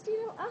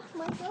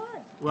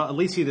Well, at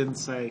least you didn't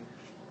say,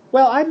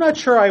 well, I'm not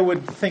sure I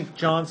would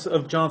think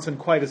of Johnson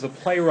quite as a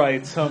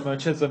playwright so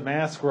much as a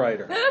mask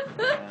writer.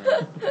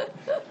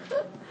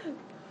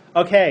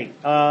 Okay,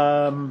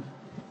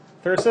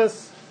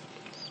 Thyrsis?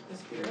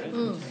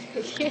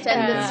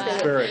 Yeah.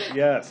 Spirit,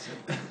 yes.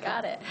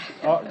 Got it.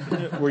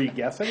 Were you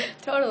guessing?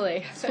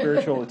 Totally.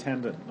 Spiritual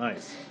attendant,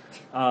 nice.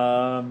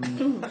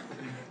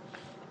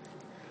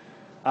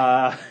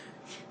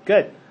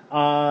 Good.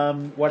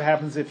 What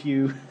happens if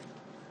you...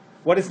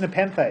 What is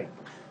nepenthe?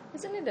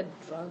 Isn't it a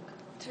drug?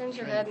 Turns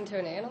your head into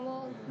an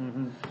animal?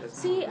 Mm-hmm.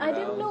 See, I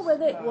didn't know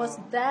whether it was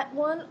that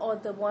one or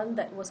the one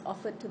that was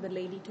offered to the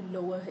lady to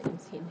lower her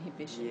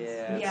inhibitions.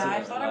 Yeah,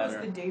 I thought it was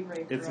the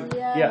daybreak drug.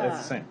 Yeah, it's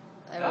the same.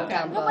 I wrote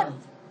down No, both.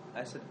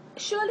 but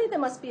surely there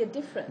must be a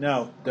difference.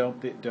 No, don't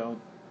be so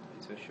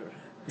sure.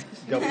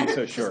 Don't be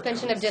so sure.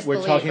 Suspension of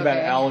disbelief. We're talking about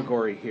okay.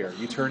 allegory here.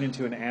 You turn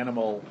into an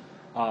animal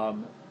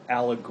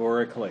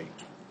allegorically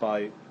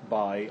by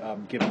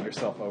giving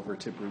yourself over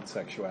to brute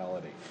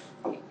sexuality.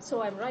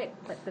 So I'm right,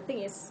 but the thing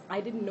is,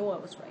 I didn't know I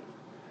was right.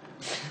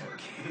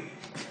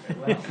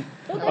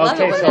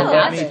 Okay, so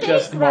let me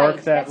just mark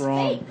right. that That's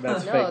wrong. fake.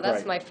 That's No, fake that's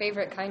right. my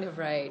favorite kind of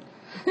right.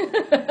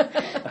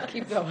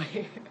 Keep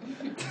going.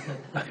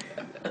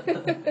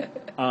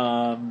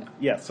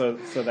 Yeah, so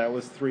that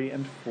was 3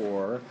 and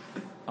 4.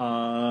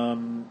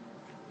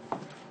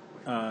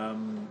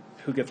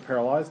 Who gets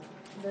paralyzed?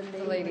 The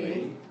The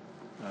lady.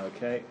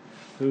 Okay.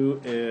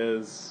 Who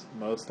is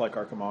most like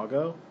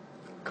Archimago?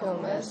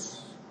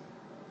 Comus.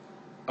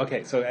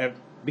 Okay, so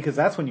because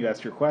that's when you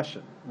asked your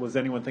question. Was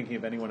anyone thinking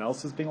of anyone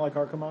else as being like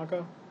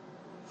Archimago?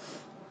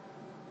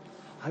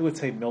 I would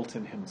say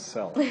Milton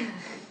himself.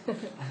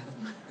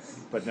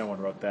 But no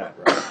one wrote that,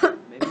 right?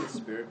 Maybe the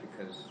spirit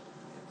because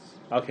it's...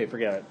 Okay,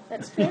 forget it.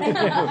 That's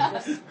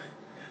fair.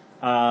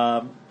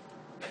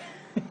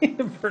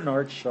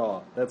 Bernard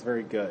Shaw. That's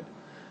very good.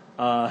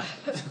 A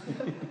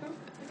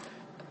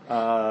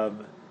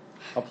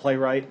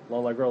playwright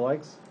L'Allegro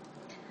likes?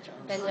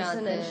 Ben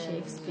Johnson Johnson. and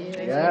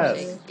Shakespeare.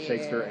 Yes,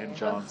 Shakespeare and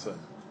Johnson.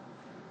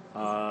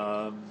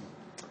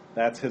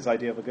 That's his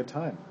idea of a good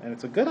time, and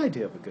it's a good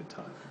idea of a good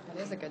time. That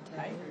is a good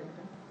time.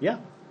 Yeah,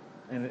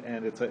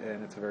 and it's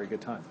a very good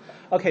time.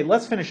 Okay,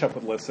 let's finish up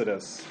with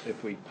Lycidas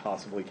if we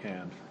possibly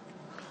can.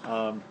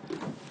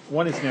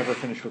 One is never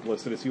finished with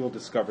Lycidas. You will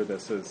discover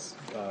this as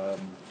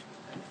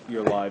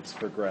your lives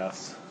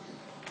progress,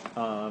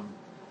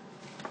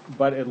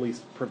 but at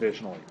least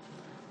provisionally.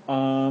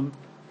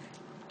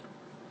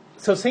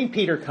 So St.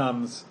 Peter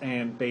comes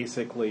and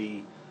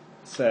basically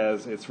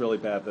says it's really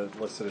bad that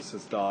Lycidas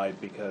has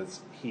died because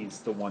he's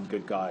the one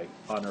good guy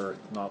on earth,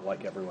 not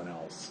like everyone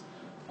else.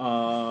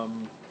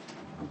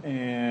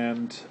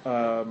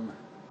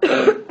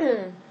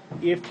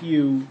 If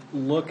you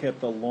look at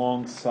the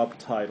long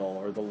subtitle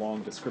or the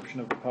long description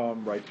of the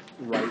poem right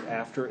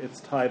after its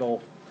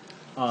title,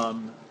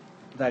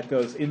 that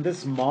goes, in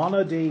this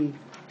monody,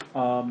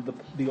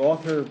 the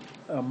author,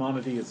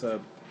 monody is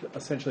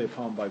essentially a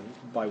poem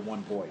by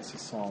one voice, a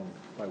song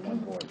by one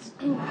voice.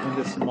 In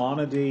this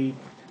monody,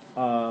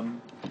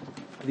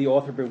 the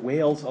author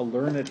bewails a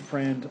learned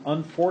friend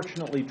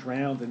unfortunately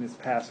drowned in his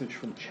passage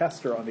from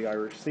Chester on the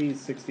Irish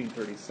Seas,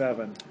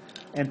 1637,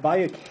 and by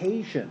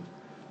occasion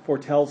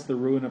foretells the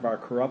ruin of our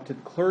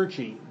corrupted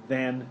clergy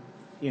then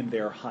in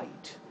their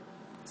height.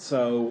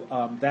 So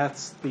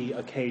that's the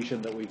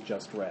occasion that we've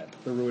just read.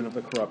 The ruin of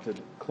the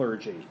corrupted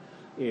clergy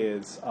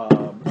is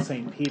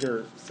St.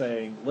 Peter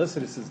saying,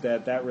 Lycidas is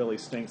dead, that really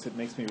stinks. It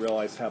makes me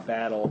realize how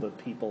bad all the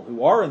people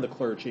who are in the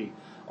clergy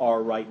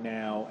are right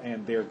now,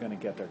 and they're going to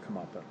get their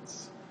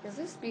comeuppance. Is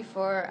this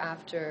before or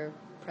after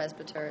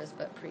presbyters,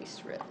 but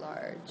priests writ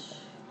large?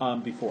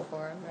 Before.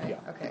 Before, right? Yeah.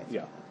 Okay.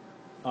 Yeah.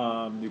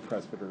 New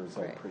presbyters,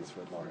 old Right. priests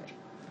writ large.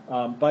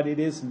 But it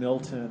is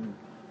Milton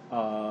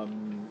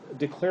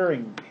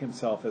declaring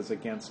himself as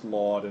against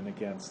Laud and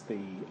against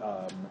the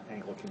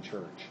Anglican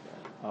Church,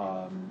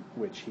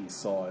 which he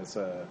saw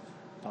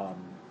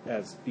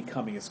as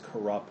becoming as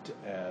corrupt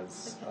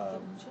as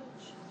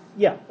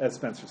as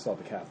Spencer saw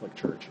the Catholic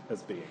Church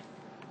as being.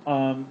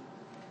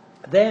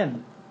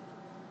 Then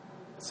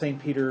St.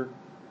 Peter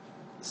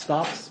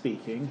stops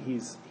speaking.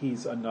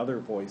 He's another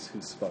voice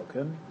who's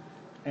spoken,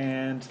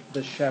 and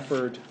the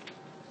shepherd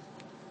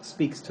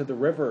speaks to the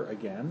river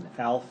again,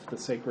 Alph, the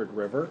sacred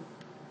river,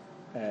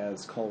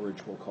 as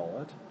Coleridge will call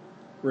it.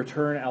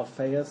 Return,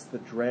 Alphaeus, the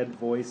dread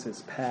voice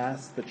is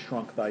past that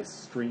shrunk thy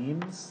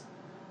streams.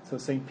 So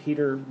St.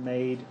 Peter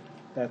made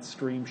that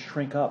stream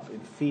shrink up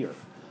in fear,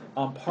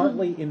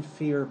 partly in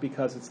fear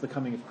because it's the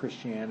coming of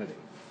Christianity.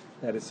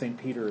 That is, St.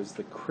 Peter is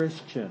the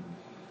Christian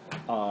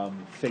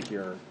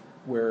figure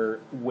where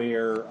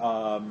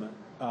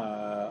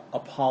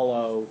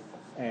Apollo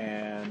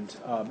and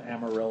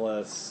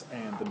Amaryllis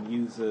and the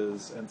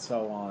Muses and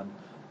so on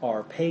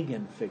are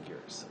pagan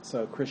figures.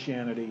 So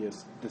Christianity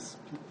is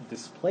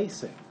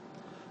displacing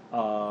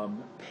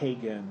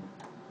pagan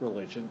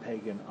religion,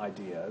 pagan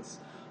ideas.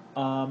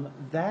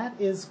 That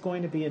is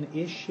going to be an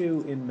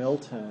issue in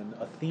Milton,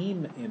 a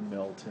theme in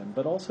Milton,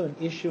 but also an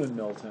issue in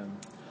Milton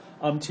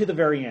to the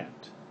very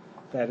end.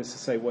 That is to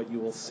say, what you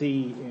will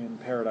see in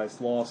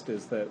Paradise Lost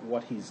is that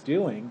what he's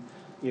doing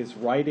is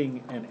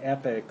writing an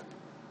epic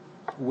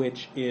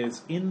which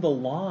is in the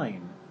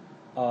line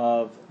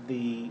of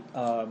the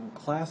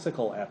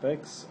classical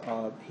epics.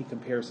 He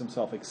compares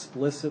himself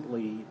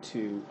explicitly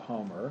to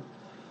Homer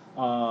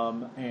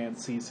and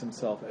sees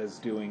himself as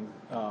doing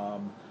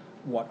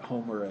what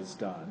Homer has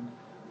done.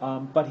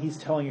 But he's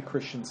telling a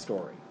Christian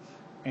story.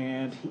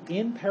 And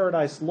in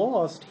Paradise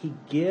Lost, he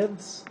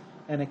gives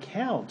an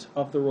account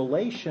of the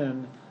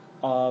relation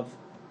of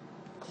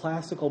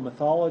classical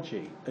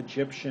mythology,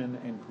 Egyptian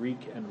and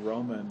Greek and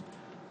Roman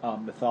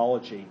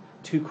mythology,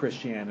 to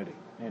Christianity.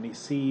 And he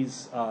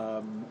sees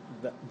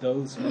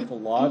those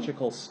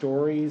mythological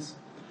stories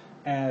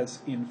as,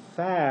 in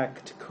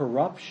fact,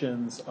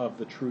 corruptions of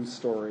the true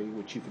story,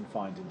 which you can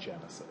find in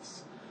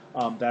Genesis.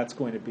 That's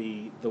going to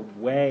be the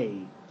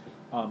way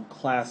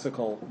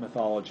classical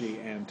mythology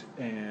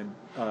and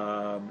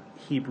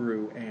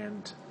Hebrew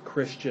and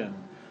Christian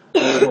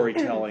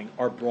storytelling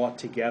are brought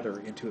together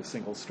into a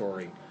single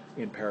story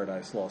in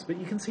Paradise Lost. But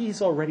you can see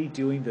he's already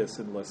doing this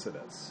in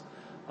Lycidas.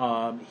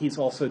 He's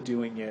also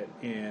doing it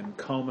in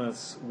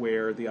Comus,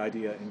 where the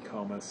idea in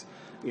Comus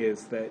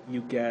is that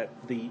you get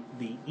the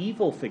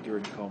evil figure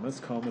in Comus.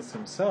 Comus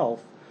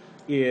himself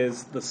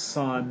is the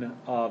son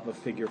of a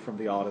figure from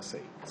the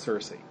Odyssey,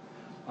 Circe.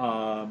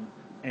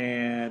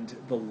 And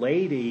the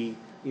lady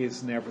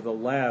is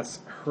nevertheless,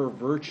 her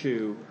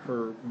virtue,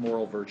 her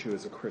moral virtue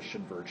is a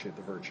Christian virtue,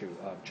 the virtue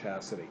of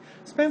chastity.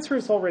 Spencer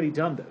has already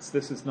done this.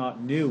 This is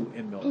not new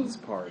in Milton's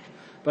part.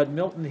 But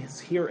Milton is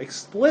here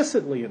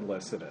explicitly in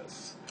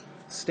Lycidas,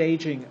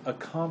 staging a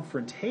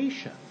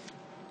confrontation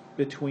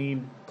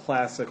between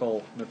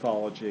classical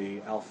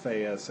mythology,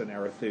 Alpheus and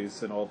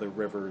Arethus and all the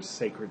rivers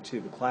sacred to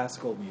the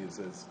classical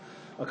muses,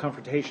 a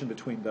confrontation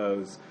between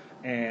those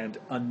and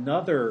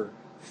another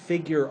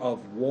figure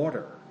of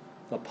water,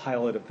 the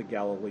pilot of the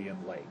Galilean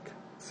lake,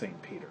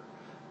 St. Peter.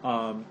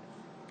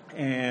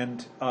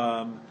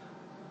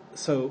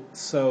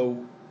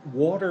 So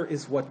water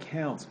is what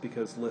counts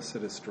because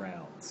Lycidas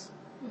drowns.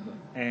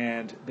 Mm-hmm.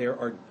 And there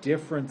are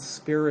different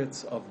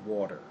spirits of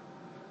water.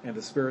 And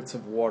the spirits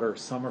of water,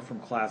 some are from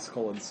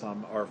classical and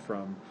some are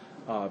from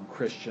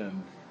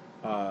Christian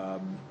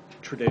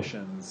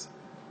traditions.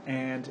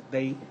 And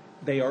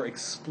they are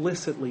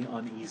explicitly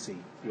uneasy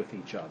with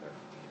each other.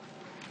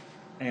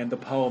 And the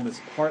poem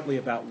is partly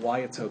about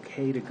why it's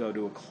okay to go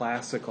to a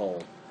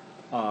classical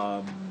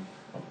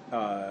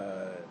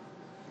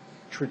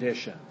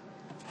tradition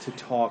to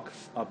talk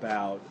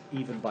about,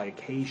 even by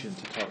occasion,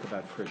 to talk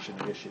about Christian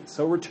issues.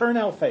 So return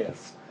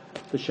Alpheus,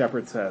 the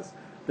shepherd says.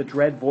 The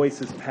dread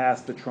voices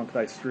pass the trunk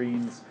thy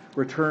streams.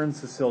 Return,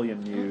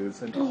 Sicilian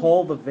muse, and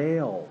call the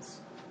vales,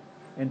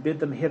 and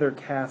bid them hither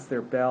cast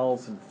their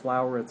bells and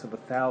flowerets of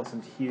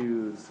 1,000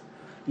 hues.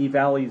 Ye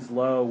valleys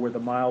low, where the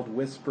mild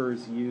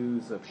whispers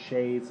use of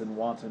shades and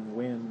wanton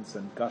winds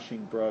and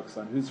gushing brooks,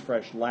 on whose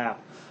fresh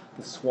lap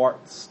the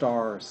swart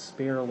star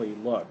sparely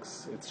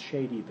looks, it's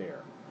shady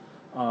there.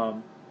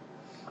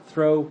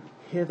 Throw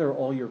hither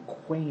all your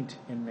quaint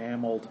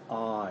enamelled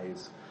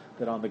eyes,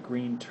 that on the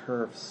green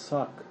turf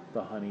suck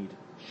the honeyed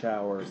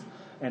showers,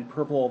 and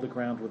purple all the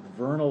ground with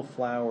vernal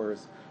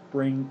flowers.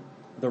 Bring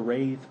the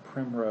wreathed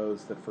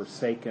primrose that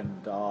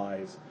forsaken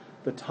dies,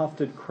 the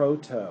tufted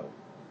croto,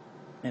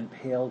 and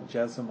pale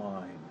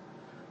jessamine,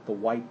 the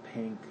white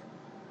pink,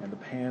 and the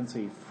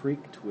pansy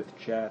freaked with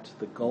jet,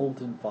 the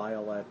golden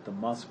violet, the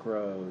musk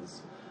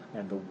rose,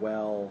 and the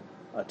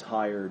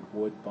well-attired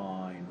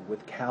woodbine,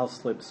 with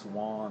cowslips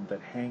wan that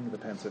hang the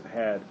pensive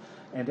head,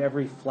 and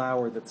every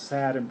flower that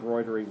sad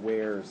embroidery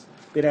wears.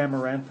 Bid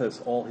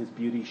amaranthus all his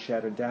beauty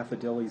shed, and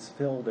daffodillies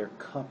fill their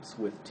cups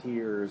with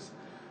tears,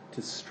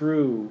 to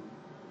strew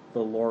the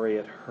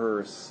laureate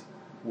hearse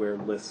where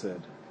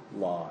Lycid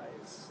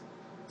lies.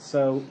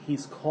 So he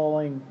gives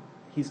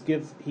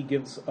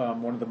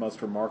one of the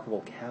most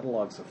remarkable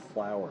catalogs of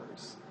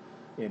flowers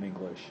in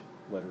English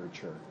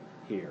literature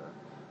here.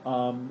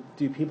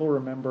 Do people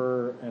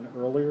remember an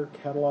earlier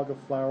catalog of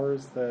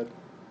flowers that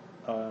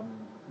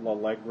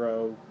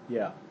L'Allegro?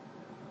 Yeah.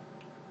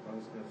 I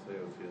was going to say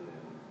Ophelia.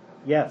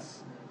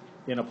 Yes,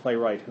 in a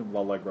playwright whom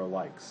L'Allegro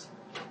likes.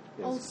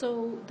 Yes.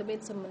 Also, the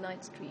Midsummer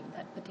Night's Dream,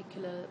 that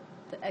particular,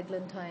 the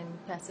Eglantine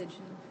passage.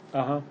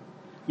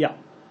 Yeah.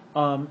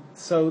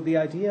 So the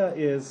idea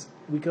is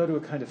we go to a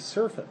kind of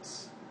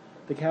surface.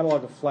 The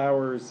catalog of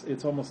flowers,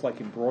 it's almost like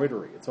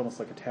embroidery. It's almost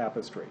like a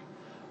tapestry.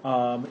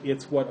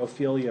 It's what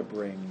Ophelia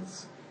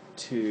brings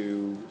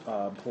to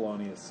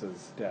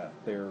Polonius's death.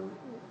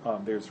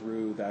 There's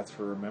rue, that's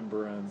for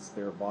remembrance.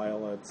 There are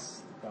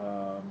violets.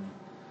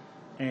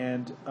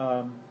 And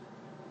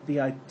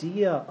the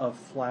idea of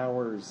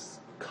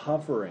flowers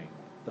covering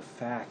the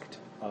fact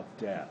of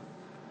death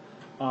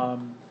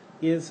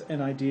is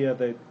an idea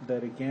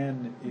that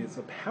again is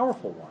a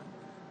powerful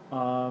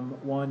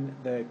one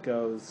that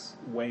goes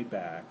way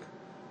back,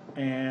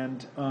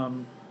 and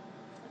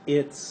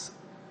it's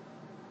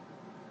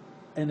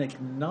an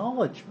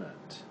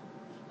acknowledgement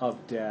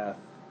of death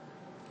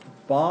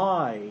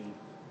by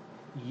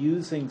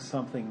using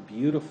something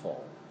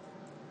beautiful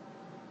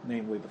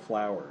namely the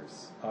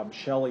flowers.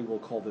 Shelley will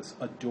call this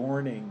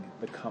adorning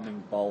the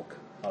coming bulk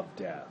of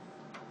death.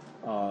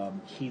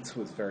 Keats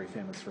was very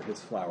famous for his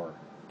flower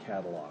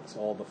catalogs,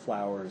 all the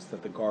flowers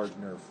that the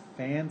gardener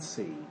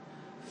fancy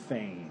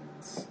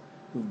feigns,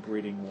 whom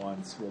breeding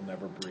once will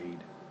never breed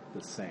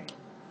the same.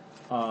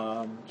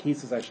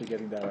 Keats is actually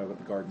getting that out of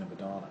the Garden of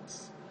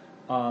Adonis.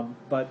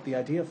 But the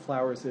idea of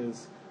flowers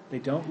is they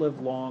don't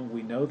live long,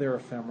 we know they're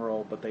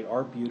ephemeral, but they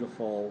are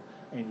beautiful,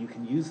 and you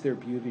can use their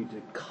beauty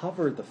to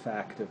cover the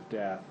fact of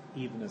death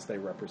even as they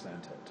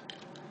represent it.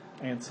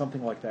 And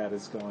something like that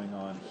is going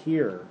on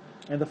here.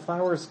 And the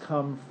flowers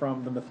come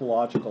from the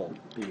mythological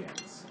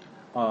beings.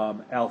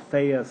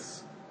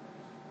 Alpheus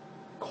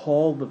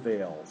called the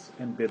vales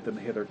and bid them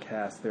hither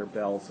cast their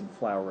bells and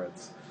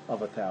flowerets of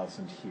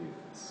 1,000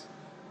 hues.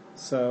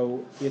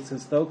 So it's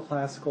as though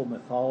classical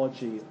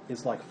mythology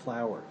is like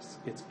flowers.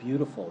 It's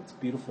beautiful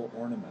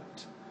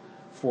ornament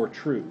for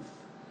truth.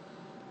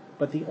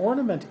 But the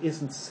ornament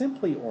isn't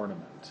simply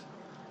ornament.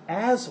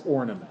 As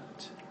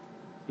ornament,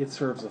 it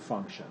serves a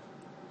function.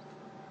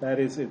 That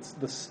is, it's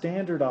the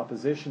standard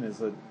opposition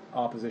is an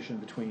opposition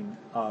between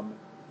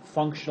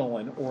functional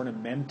and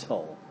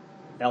ornamental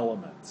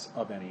elements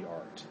of any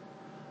art.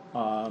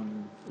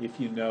 If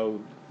you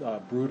know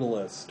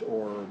brutalist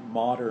or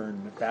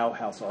modern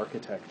Bauhaus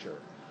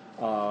architecture,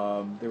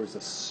 there was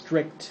a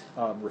strict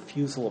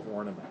refusal of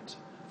ornament.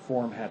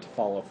 Form had to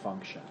follow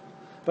function.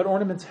 But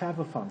ornaments have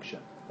a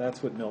function.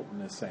 That's what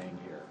Milton is saying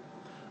here.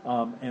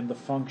 And the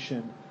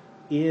function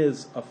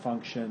is a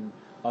function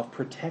of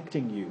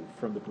protecting you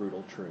from the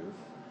brutal truth,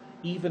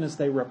 even as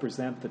they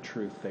represent the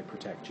truth they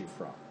protect you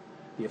from.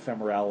 The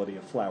ephemerality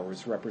of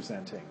flowers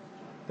representing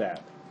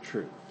that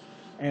truth.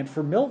 And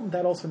for Milton,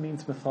 that also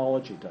means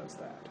mythology does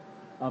that.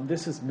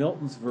 This is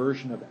Milton's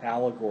version of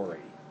allegory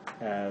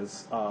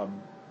as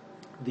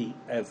the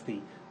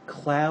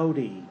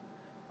cloudy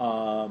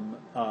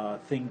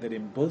thing that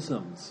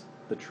embosoms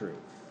the truth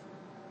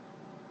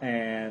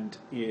and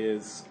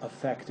is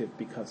effective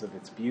because of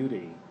its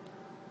beauty,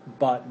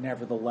 but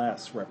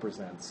nevertheless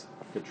represents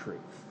the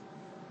truth.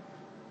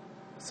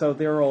 So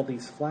there are all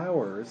these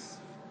flowers,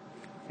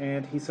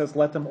 and he says,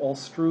 let them all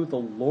strew the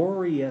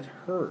laureate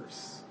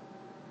hearse.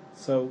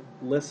 So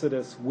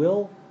Lycidas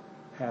will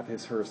have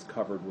his hearse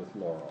covered with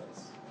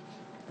laurels.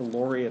 The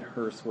laureate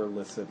hearse where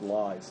Lycid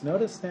lies.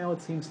 Notice now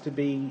it seems to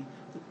be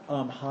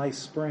high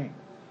spring.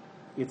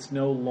 It's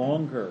no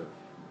longer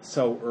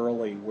so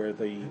early where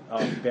the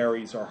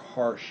berries are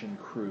harsh and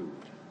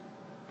crude,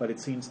 but it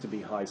seems to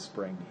be high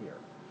spring here.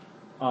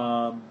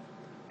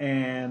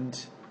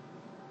 And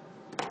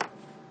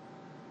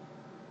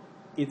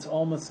it's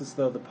almost as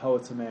though the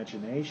poet's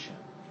imagination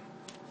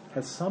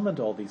has summoned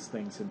all these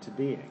things into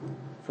being.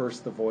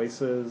 First the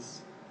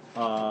voices,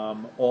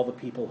 all the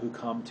people who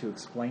come to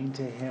explain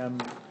to him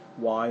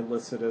why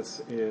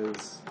Lycidas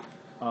is,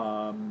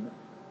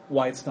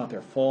 why it's not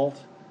their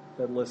fault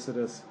that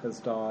Lycidas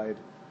has died.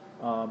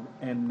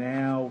 And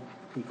now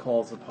he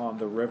calls upon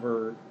the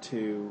river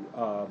to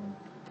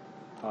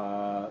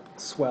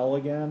swell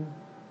again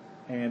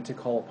and to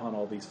call upon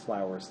all these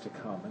flowers to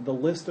come. And the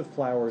list of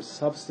flowers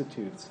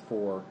substitutes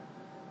for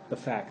the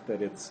fact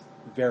that it's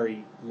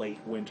very late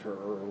winter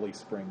or early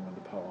spring when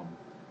the poem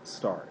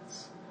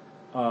starts.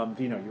 Vino,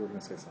 you were going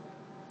to say something.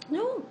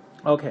 No.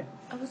 Okay.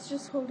 I was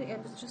just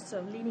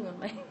leaning on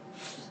my...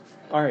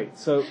 All right,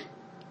 so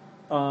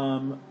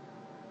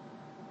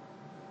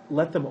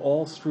let them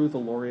all strew the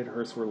laureate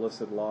hearse where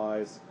Lycid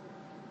lies,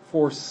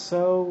 for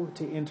so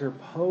to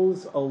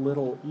interpose a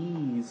little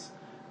ease,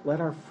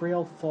 let our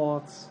frail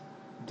thoughts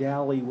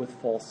dally with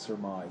false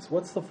surmise.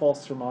 What's the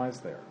false surmise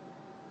there?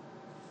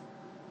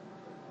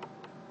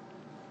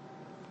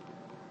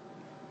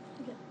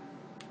 Yeah.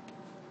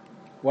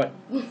 What?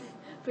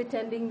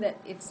 Pretending that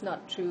it's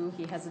not true,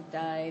 he hasn't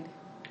died.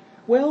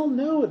 Well,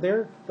 no,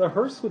 the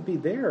hearse would be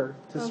there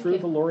to strew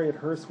Okay. the laureate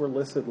hearse where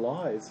Lycid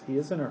lies. He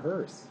is in a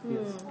hearse. He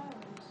is,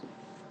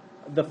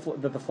 the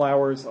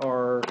flowers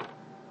are...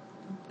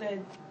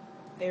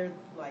 They're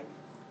like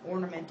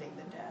ornamenting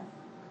the death.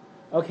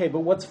 Okay, but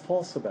what's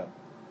false about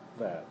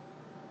that?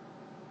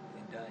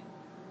 They die.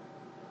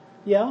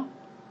 Yeah,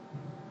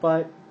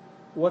 but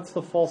what's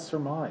the false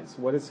surmise?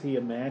 What is he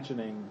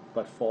imagining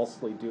but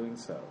falsely doing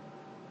so?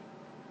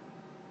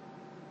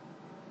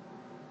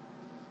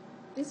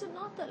 Is it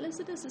not that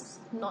Lycidas is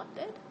not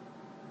dead?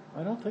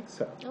 I don't think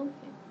so. Okay.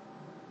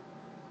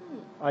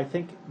 I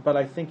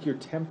think you're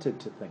tempted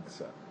to think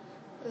so.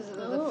 Is it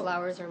that the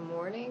flowers are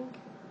mourning?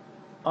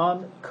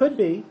 Could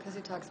be. Because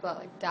he talks about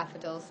like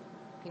daffodils,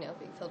 being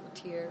filled with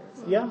tears.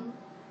 Yeah.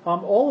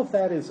 All of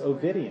that is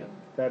Ovidian.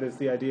 That is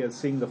the idea of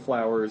seeing the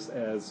flowers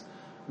as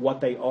what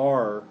they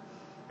are,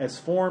 as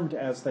formed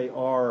as they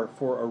are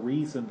for a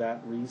reason,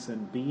 that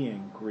reason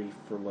being grief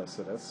for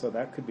Lycidas. So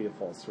that could be a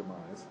false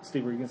surmise.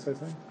 Steve, were you going to say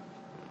something?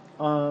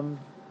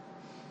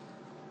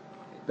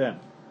 Ben.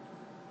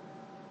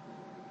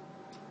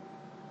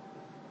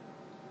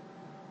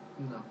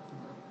 No.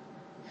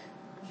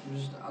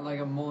 Just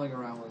I'm mulling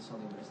around with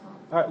something, but it's not.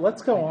 All right,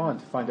 let's go on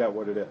to find out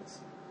what it is.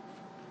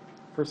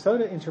 For so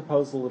to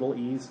interpose a little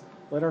ease,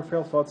 let our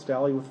frail thoughts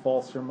dally with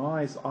false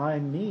surmise, I,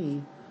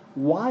 me,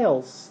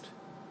 whilst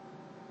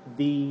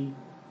the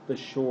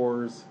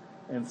shores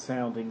and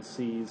sounding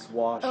seas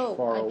wash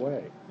far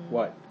away.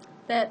 What?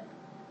 That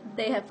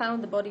they had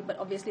found the body, but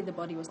obviously the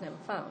body was never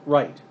found.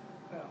 Right.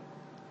 Oh.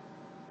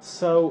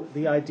 So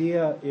the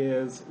idea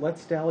is,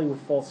 let's dally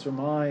with false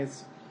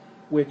surmise,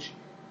 which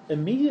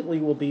immediately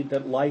will be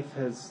that life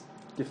has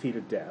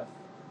defeated death.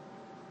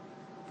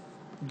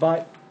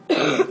 But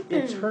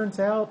it turns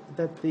out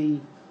that the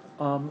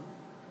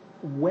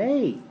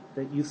way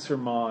that you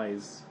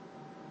surmise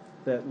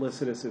that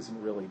Lycidas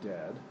isn't really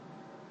dead,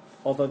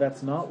 although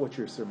that's not what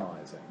you're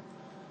surmising,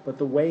 but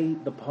the way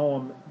the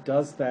poem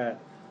does that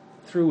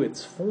through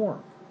its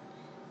form,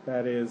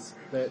 that is,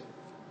 that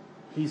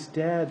he's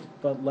dead,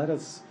 but let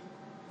us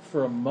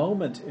for a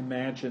moment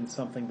imagine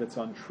something that's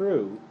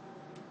untrue.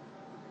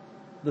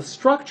 The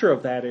structure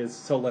of that is,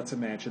 so let's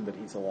imagine that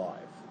he's alive.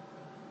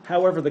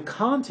 However, the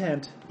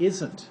content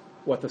isn't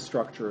what the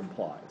structure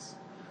implies.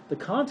 The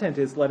content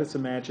is, let us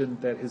imagine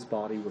that his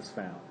body was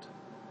found.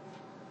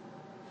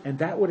 And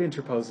that would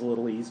interpose a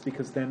little ease,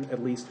 because then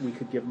at least we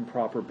could give him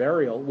proper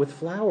burial with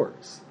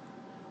flowers.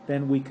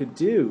 Then we could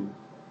do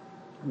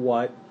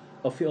what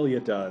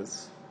Ophelia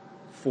does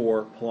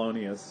for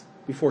Polonius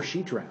before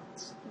she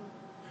drowns.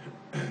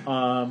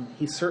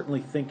 He's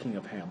certainly thinking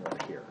of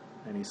Hamlet here,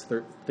 and he's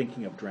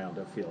thinking of drowned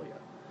Ophelia.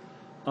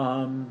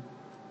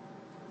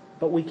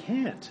 But we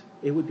can't.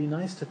 It would be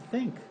nice to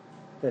think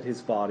that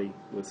his body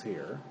was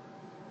here.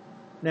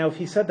 Now, if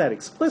he said that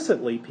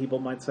explicitly, people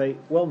might say,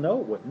 well,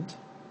 no, it wouldn't.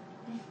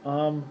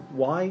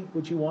 Why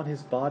would you want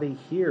his body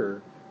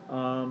here?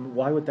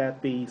 Why would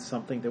that be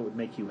something that would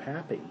make you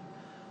happy?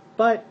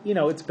 But,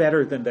 it's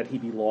better than that he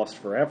be lost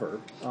forever.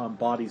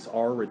 Bodies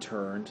are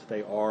returned.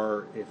 They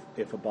are,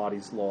 if a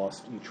body's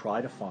lost, you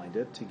try to find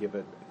it to give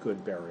it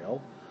good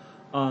burial.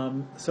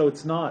 So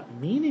it's not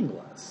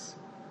meaningless.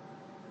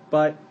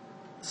 But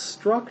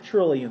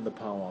structurally in the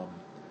poem,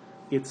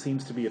 it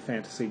seems to be a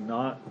fantasy,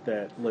 not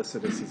that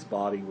Lycidas'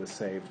 body was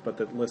saved, but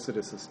that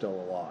Lycidas is still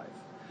alive.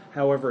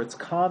 However, its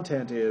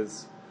content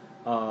is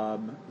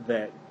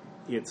that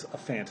it's a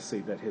fantasy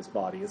that his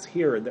body is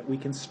here and that we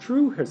can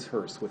strew his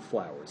hearse with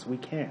flowers. We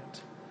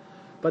can't.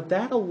 But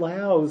that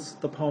allows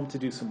the poem to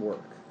do some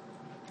work.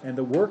 And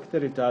the work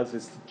that it does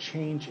is to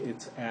change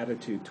its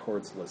attitude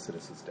towards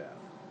Lycidas' death,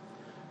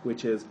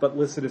 which is, but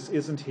Lycidas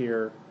isn't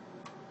here.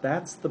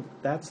 That's the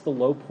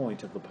low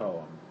point of the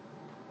poem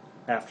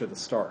after the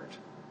start.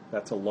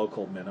 That's a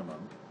local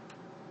minimum,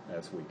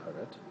 as we put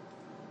it.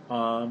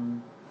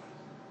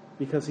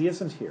 Because he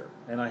isn't here,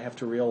 and I have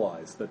to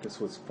realize that this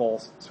was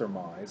false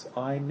surmise,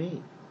 I,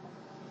 me.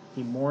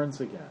 He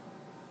mourns again.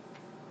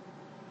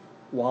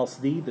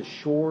 Whilst thee the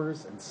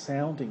shores and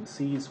sounding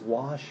seas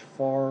wash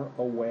far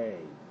away,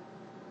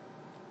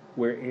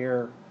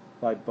 where'er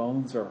thy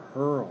bones are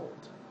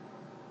hurled,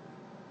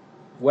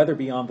 whether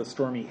beyond the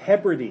stormy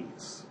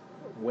Hebrides,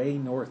 way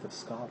north of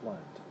Scotland,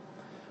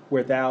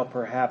 where thou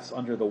perhaps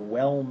under the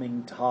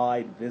whelming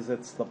tide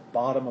visits the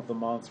bottom of the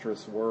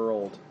monstrous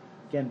world.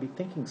 Again, be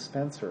thinking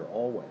Spenser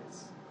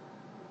always.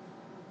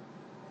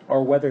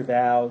 Or whether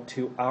thou,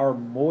 to our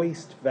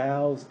moist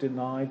vows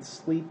denied,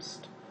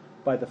 sleepst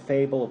by the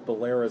fable of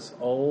Bellerus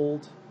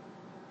old,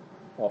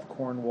 off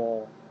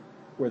Cornwall,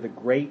 where the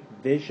great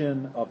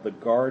vision of the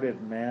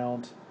guarded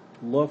mount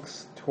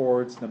looks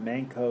towards the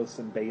Mancos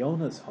and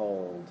Bayona's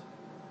hold.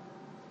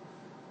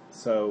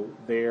 So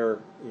there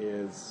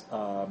is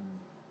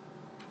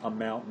a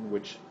mountain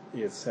which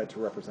is said to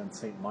represent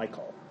St.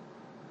 Michael,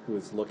 who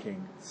is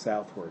looking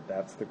southward.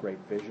 That's the great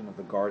vision of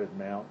the guarded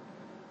mount,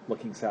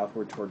 looking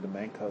southward toward the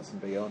Mancos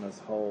and Bayona's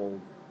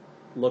hold.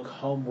 Look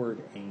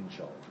homeward,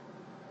 angel.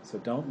 So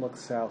don't look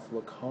south,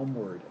 look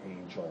homeward,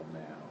 angel,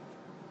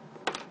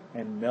 now.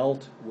 And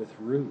melt with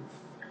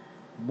ruth.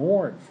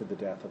 Mourn for the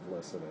death of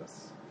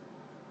Lycidas.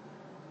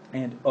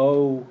 And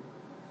oh,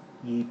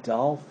 ye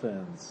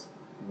dolphins,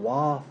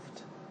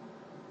 waft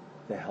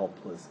the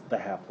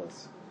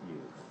hapless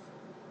youth.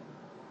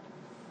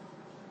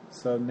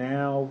 So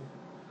now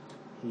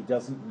he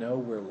doesn't know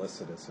where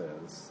Lycidas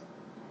is,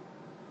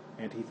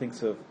 and he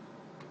thinks of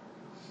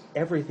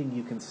everything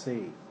you can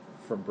see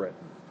from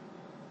Britain,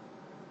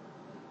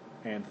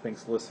 and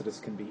thinks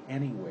Lycidas can be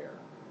anywhere.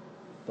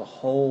 The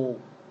whole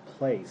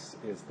place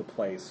is the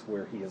place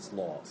where he is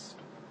lost.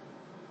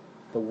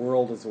 The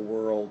world is a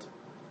world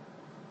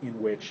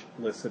in which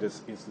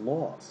Lycidas is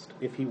lost.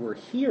 If he were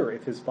here,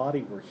 if his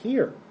body were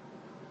here,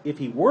 if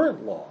he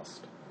weren't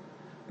lost,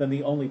 then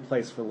the only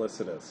place for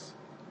Lycidas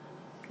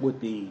would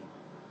be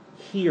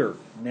here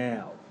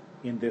now,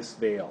 in this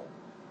vale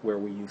where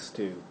we used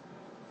to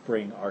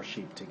bring our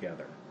sheep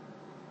together.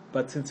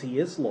 But since he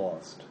is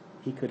lost,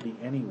 he could be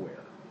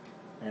anywhere.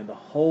 And the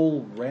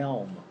whole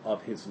realm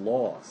of his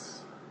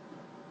loss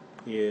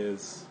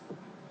is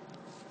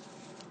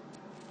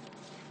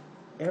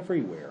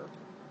everywhere,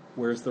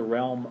 whereas the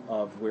realm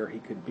of where he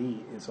could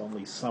be is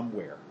only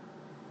somewhere,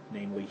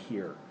 namely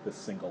here, this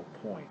single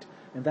point.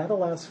 And that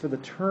allows for the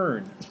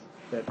turn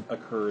that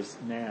occurs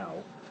now,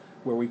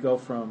 where we go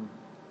from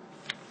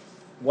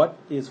What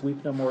is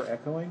weep no more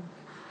echoing?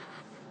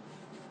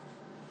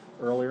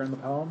 Earlier in the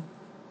poem?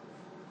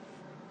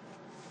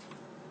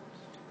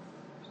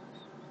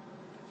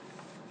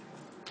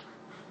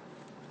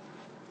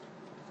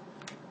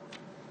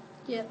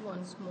 Yet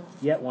once more.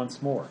 Yet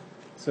once more.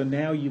 So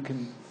now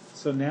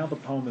the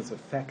poem has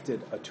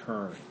affected a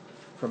turn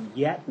from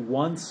yet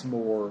once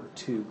more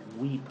to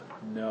weep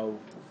no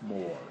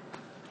more.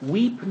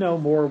 Weep no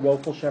more,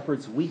 woeful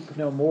shepherds, weep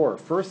no more.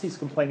 First he's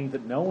complaining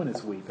that no one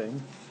is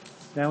weeping.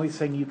 Now he's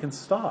saying you can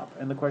stop.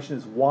 And the question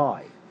is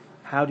why?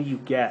 How do you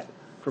get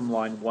from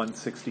line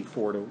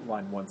 164 to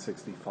line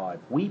 165?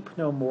 Weep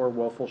no more,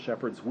 woeful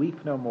shepherds,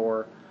 weep no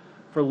more.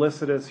 For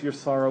Lycidas, your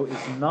sorrow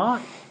is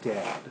not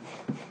dead,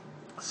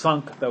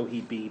 sunk though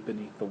he be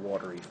beneath the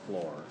watery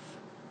floor.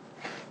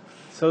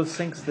 So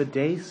sinks the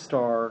day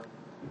star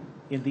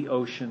in the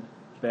ocean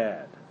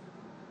bed.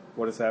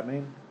 What does that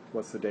mean?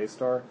 What's the day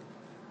star?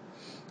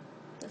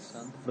 The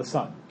sun. The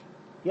sun.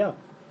 Yeah.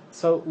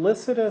 So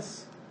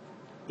Lycidas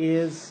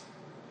is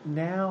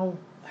now,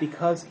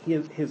 because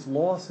his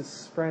loss is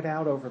spread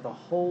out over the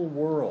whole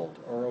world,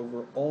 or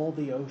over all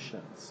the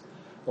oceans,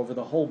 over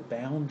the whole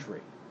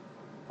boundary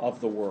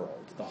of the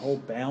world, the whole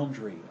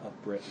boundary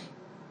of Britain.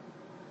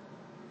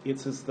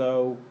 It's as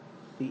though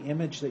the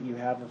image that you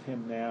have of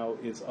him now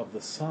is of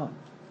the sun,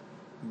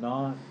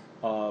 not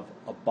of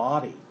a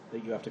body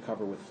that you have to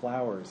cover with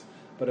flowers,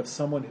 but of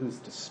someone who's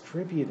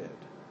distributed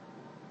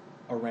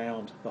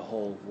around the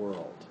whole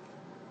world,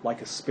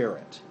 like a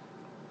spirit.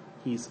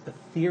 He's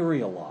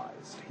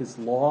etherealized. His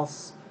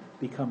loss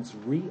becomes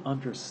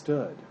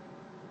re-understood,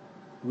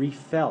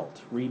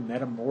 re-felt,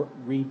 re-metaphored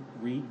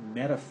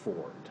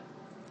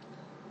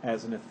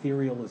as an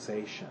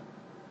etherealization.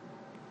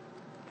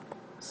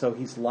 So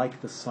he's like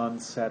the sun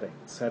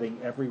setting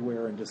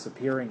everywhere and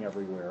disappearing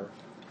everywhere,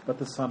 but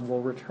the sun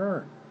will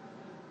return.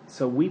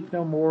 So weep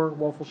no more,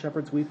 woeful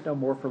shepherds, weep no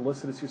more, for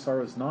Lycidas your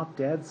sorrow is not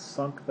dead,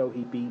 sunk though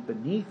he be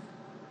beneath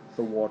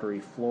the watery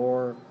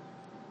floor.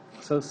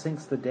 So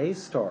sinks the day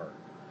star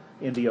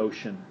in the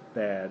ocean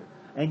bed,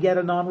 and yet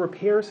anon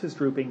repairs his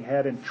drooping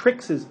head, and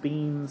tricks his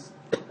beams,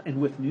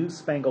 and with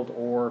new-spangled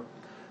ore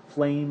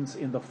flames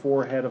in the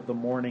forehead of the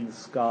morning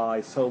sky.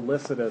 So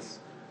Lycidas,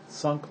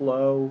 sunk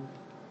low,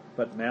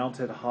 but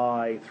mounted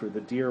high through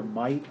the dear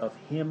might of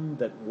him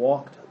that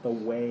walked the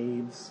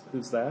waves.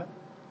 Who's that?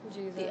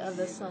 Jesus. The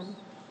other son.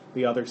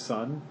 The other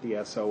son, the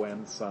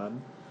S-O-N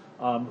son,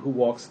 who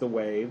walks the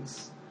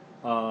waves.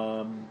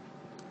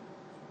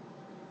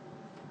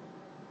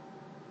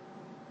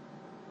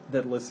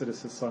 That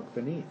Lycidas is sunk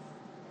beneath.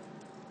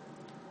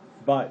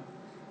 But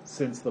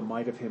since the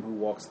might of him who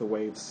walks the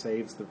waves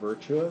saves the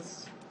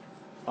virtuous,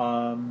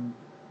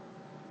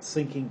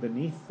 sinking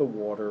beneath the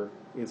water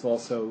is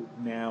also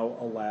now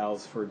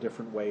allows for a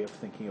different way of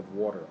thinking of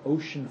water.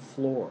 Ocean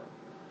floor.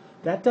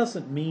 That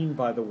doesn't mean,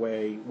 by the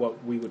way,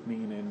 what we would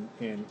mean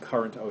in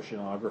current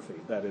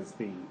oceanography, that is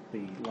the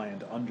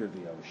land under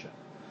the ocean.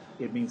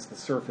 It means the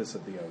surface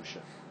of the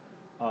ocean.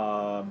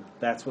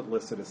 That's what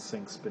Lycidas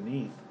sinks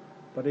beneath.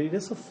 But it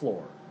is a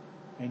floor,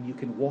 and you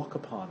can walk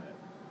upon it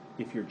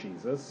if you're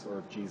Jesus, or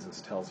if Jesus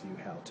tells you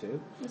how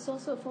to. It's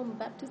also a form of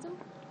baptism?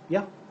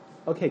 Yeah.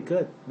 Okay,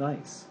 good.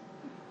 Nice.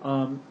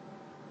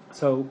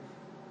 So,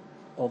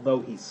 although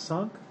he's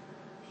sunk,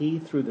 he,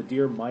 through the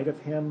dear might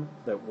of him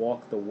that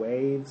walked the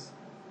waves,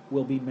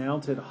 will be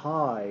mounted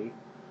high,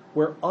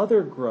 where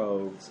other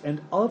groves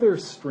and other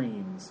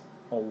streams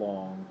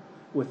along,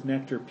 with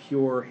nectar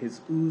pure,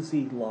 his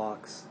oozy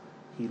locks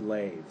he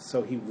laves.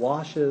 So he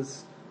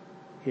washes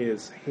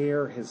his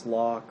hair, his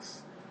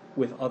locks,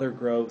 with other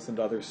groves and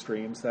other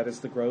streams. That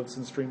is the groves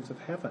and streams of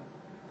heaven.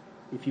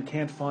 If you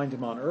can't find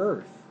him on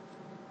earth,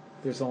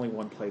 there's only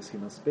one place he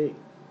must be,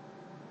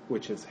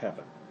 which is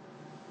heaven.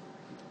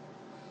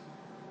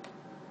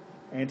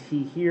 And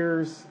he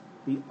hears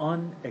the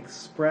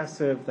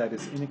unexpressive, that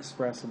is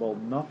inexpressible,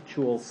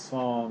 nuptial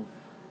song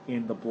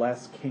in the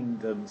blessed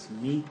kingdoms,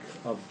 meek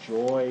of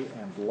joy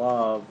and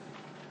love.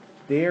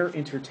 There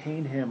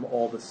entertain him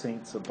all the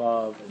saints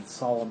above, and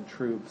solemn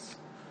troops,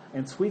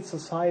 and sweet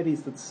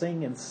societies that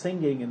sing and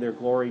singing in their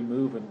glory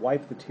move, and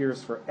wipe the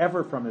tears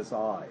forever from his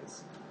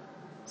eyes.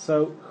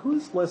 So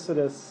who's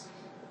Lycidas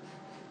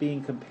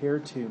being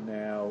compared to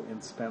now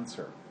in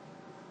Spenser?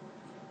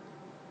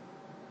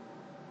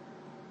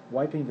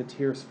 Wiping the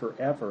tears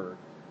forever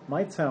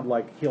might sound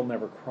like he'll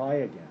never cry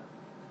again.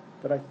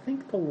 But I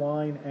think the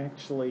line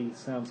actually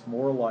sounds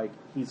more like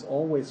he's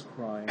always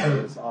crying,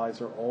 and his eyes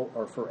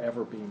are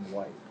forever being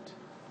wiped.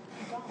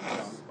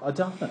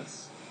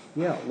 Adonis.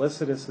 Yeah,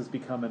 Lycidas has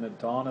become an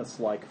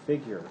Adonis-like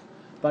figure,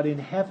 but in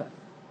heaven.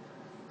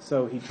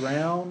 So he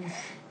drowns,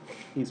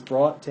 he's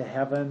brought to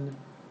heaven,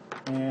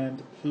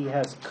 and he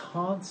has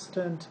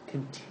constant,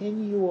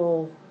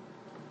 continual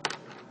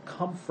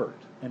comfort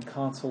and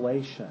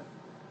consolation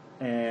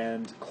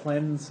and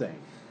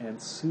cleansing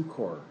and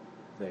succor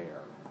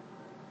there.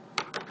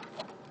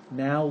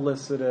 Now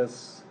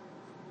Lycidas,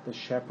 the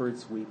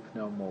shepherds weep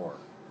no more.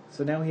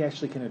 So now he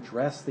actually can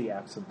address the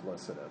absent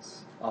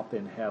Lycidas up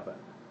in heaven.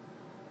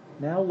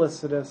 Now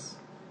Lycidas,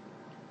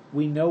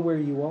 we know where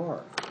you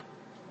are.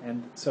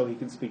 And so he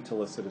can speak to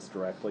Lycidas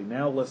directly.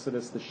 Now,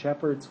 Lycidas, the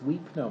shepherds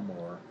weep no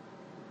more.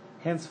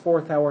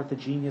 Henceforth thou art the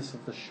genius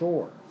of the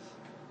shore.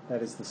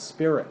 That is the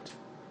spirit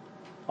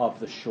of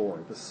the shore,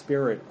 the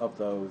spirit of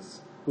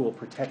those who will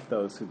protect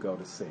those who go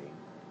to sea.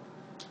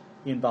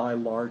 In thy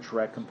large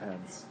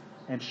recompense,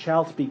 and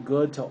shalt be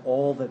good to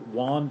all that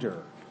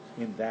wander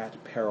in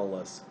that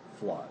perilous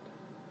flood.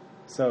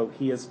 So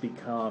he has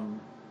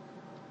become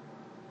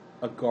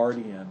a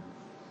guardian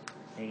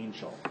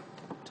angel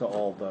to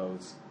all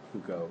those who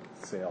go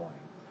sailing.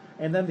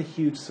 And then the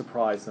huge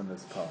surprise in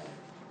this poem.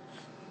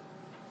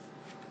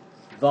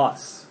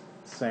 Thus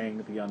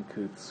sang the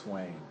uncouth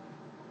swain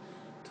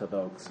to the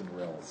oaks and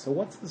rills. So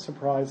what's the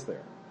surprise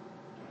there?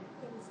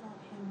 That it's not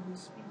him who's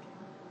speaking.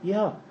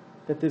 Yeah,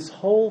 that this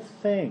whole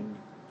thing,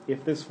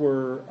 if this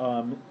were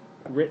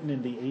written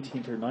in the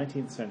 18th or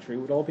 19th century, it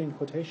would all be in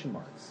quotation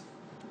marks.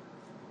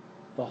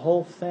 The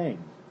whole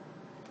thing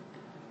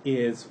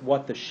is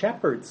what the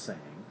shepherds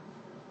sang,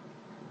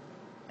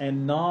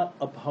 and not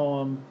a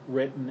poem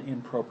written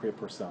in propria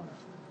persona.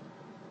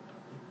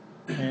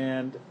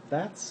 And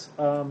that's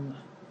a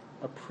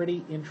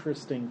pretty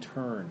interesting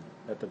turn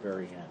at the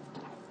very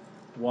end.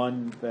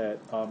 One that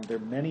there are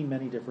many,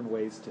 many different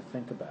ways to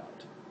think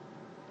about,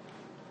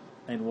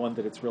 and one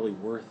that it's really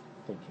worth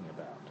thinking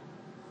about.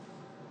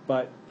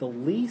 But the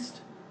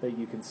least that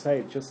you can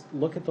say, just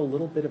look at the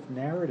little bit of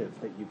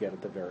narrative that you get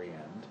at the very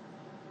end.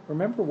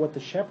 Remember, what the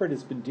shepherd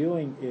has been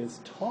doing is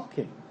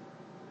talking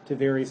to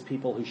various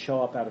people who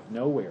show up out of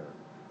nowhere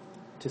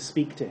to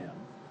speak to him.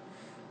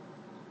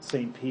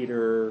 St.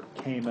 Peter,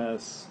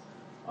 Comus,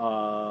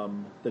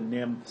 the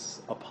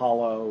nymphs,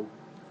 Apollo.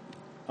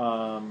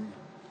 But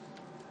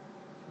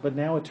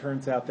now it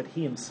turns out that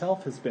he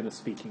himself has been a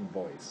speaking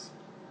voice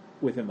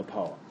within the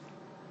poem.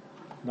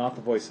 Not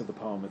the voice of the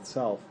poem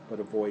itself, but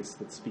a voice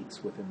that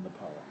speaks within the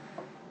poem.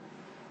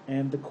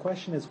 And the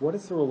question is, what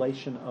is the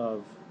relation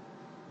of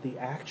the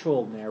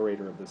actual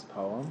narrator of this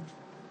poem,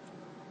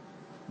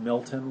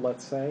 Milton,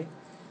 let's say,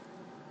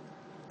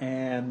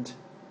 and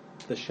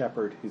the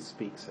shepherd who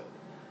speaks it?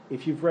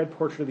 If you've read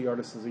Portrait of the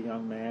Artist as a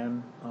Young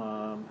Man,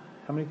 how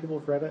many people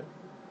have read it?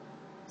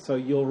 So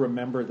you'll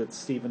remember that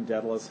Stephen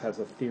Dedalus has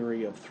a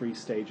theory of 3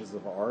 stages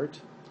of art,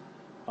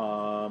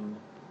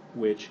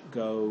 which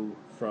go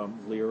from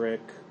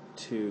lyric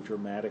to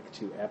dramatic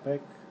to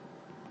epic.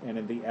 And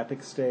in the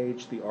epic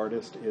stage, the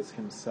artist is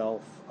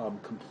himself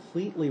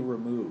completely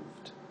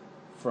removed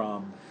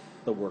from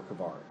the work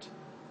of art.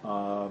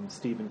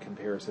 Stephen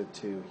compares it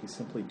to he's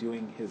simply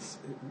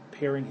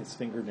paring his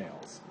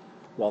fingernails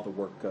while the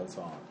work goes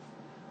on.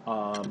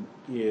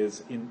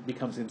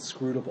 Becomes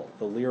inscrutable.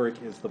 The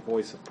lyric is the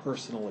voice of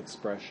personal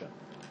expression,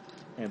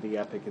 and the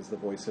epic is the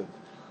voice of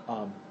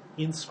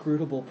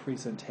inscrutable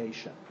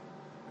presentation.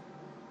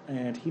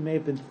 And he may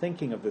have been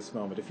thinking of this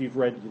moment. If you've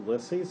read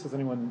Ulysses, has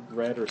anyone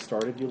read or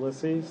started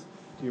Ulysses?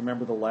 Do you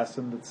remember the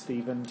lesson that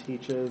Stephen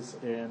teaches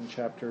in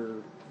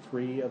chapter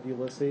 3 of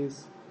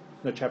Ulysses?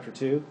 No, chapter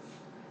 2.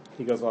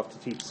 He goes off to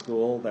teach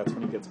school. That's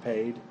when he gets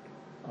paid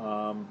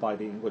by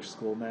the English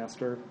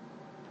schoolmaster.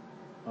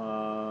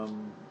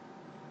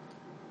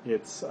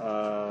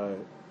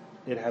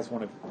 It has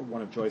one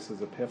of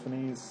Joyce's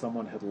epiphanies.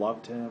 Someone had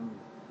loved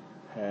him,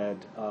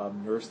 had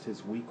nursed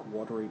his weak,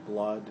 watery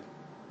blood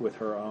with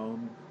her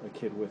own, a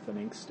kid with an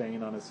ink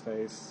stain on his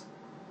face.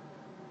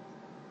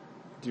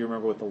 Do you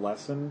remember what the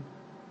lesson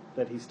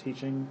that he's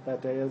teaching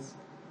that day is?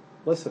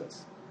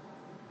 Lycidas.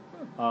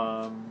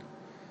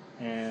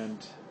 And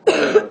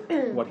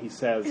what he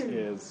says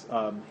is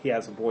he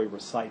has a boy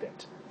recite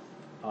it.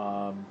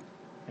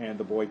 And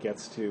the boy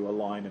gets to a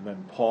line and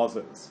then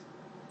pauses.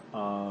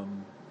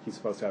 He's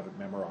supposed to have it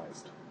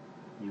memorized,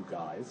 you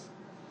guys.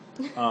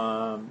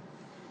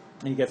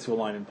 He gets to a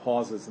line and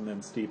pauses, and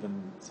then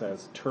Stephen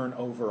says, "Turn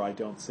over, I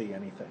don't see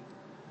anything."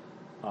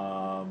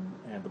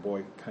 And the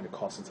boy kind of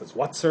coughs and says,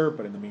 "What, sir?"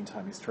 But in the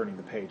meantime, he's turning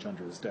the page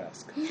under his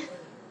desk.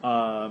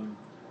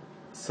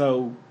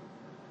 So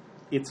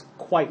it's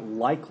quite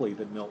likely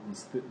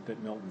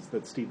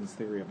that Stephen's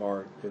theory of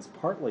art is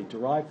partly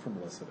derived from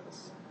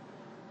Lycidas.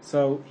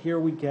 So here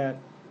we get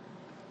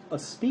a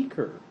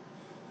speaker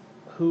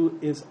who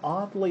is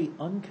oddly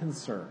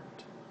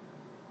unconcerned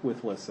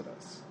with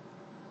Lycidas.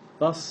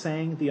 Thus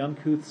sang the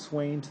uncouth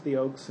swain to the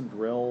oaks and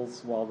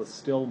rills, while the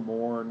still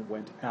morn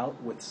went out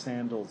with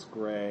sandals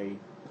gray.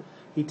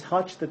 He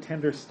touched the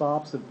tender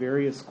stops of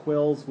various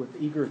quills, with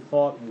eager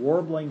thought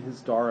warbling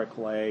his Doric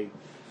lay.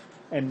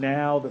 And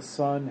now the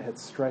sun had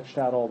stretched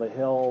out all the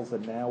hills,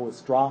 and now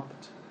was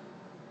dropped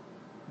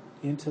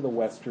into the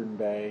western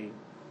bay.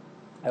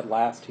 At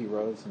last he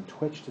rose and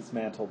twitched his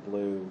mantle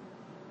blue,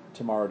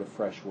 tomorrow to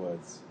fresh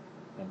woods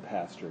and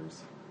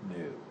pastures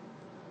new.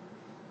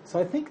 So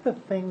I think the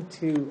thing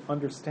to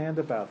understand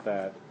about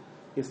that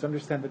is to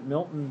understand that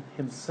Milton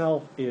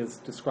himself is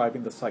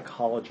describing the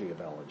psychology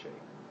of elegy.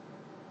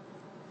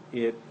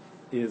 It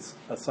is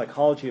a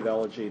psychology of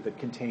elegy that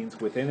contains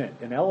within it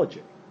an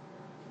elegy.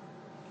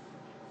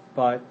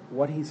 But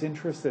what he's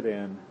interested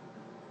in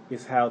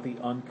is how the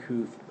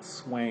uncouth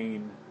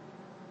swain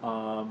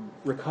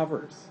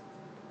recovers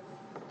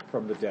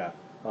from the death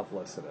of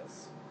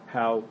Lycidas,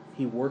 how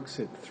he works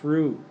it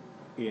through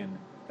in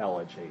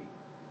elegy.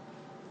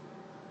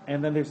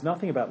 And then there's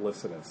nothing about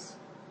Lycidas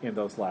in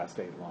those last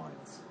 8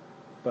 lines,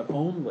 but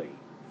only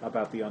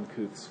about the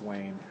uncouth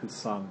swain who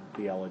sung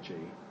the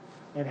elegy,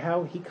 and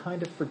how he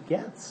kind of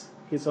forgets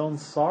his own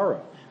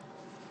sorrow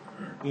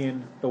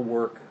in the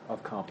work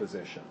of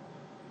composition,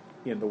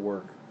 in the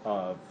work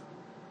of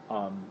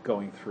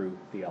going through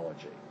the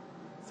elegy.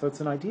 So it's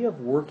an idea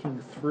of working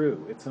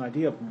through, it's an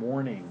idea of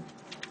mourning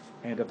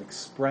and of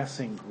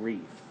expressing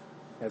grief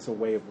as a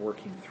way of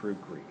working through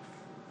grief.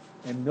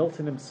 And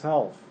Milton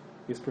himself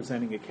is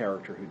presenting a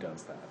character who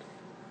does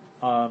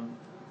that.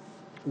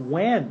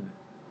 When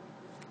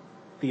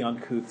the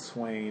uncouth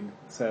swain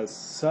says,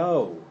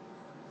 "So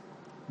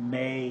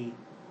may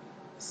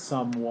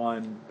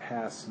someone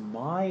pass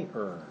my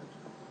urn,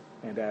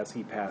 and as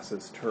he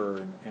passes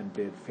turn and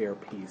bid fair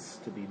peace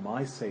to be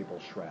my sable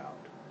shroud,"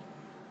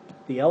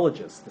 the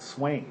elegist, the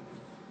swain,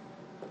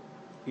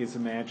 is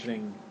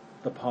imagining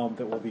the poem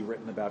that will be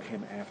written about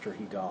him after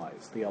he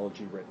dies, the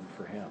elegy written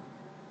for him.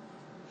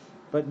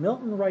 But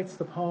Milton writes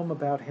the poem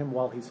about him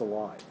while he's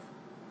alive.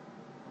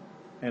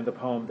 And the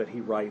poem that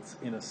he writes,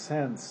 in a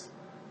sense,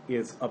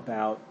 is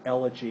about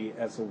elegy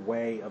as a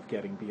way of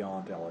getting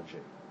beyond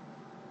elegy.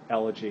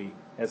 Elegy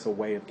as a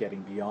way of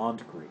getting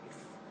beyond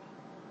grief,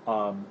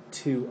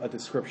 to a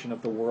description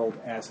of the world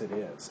as it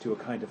is, to a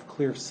kind of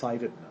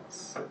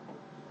clear-sightedness.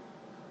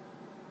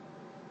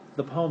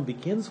 The poem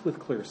begins with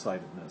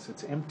clear-sightedness.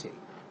 It's empty.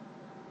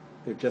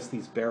 They're just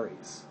these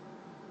berries.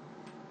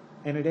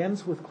 And it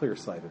ends with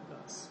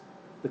clear-sightedness,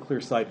 the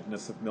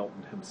clear-sightedness of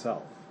Milton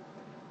himself.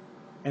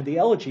 And the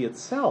elegy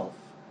itself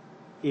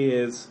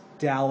is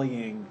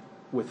dallying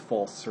with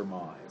false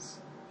surmise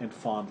and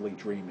fondly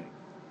dreaming.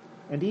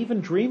 And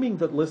even dreaming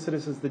that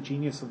Lycidas is the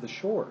genius of the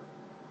shore.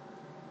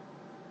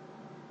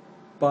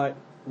 But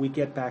we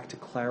get back to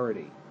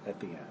clarity at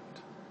the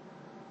end.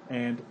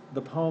 And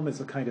the poem is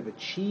a kind of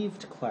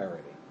achieved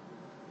clarity,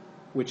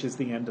 which is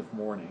the end of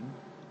mourning.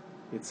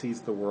 It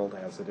sees the world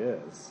as it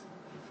is.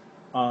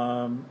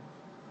 And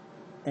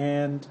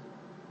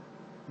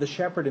the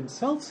shepherd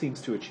himself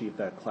seems to achieve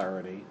that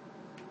clarity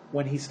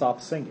when he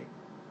stops singing,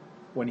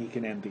 when he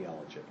can end the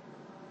elegy.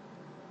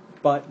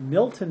 But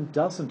Milton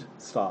doesn't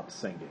stop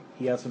singing.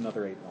 He has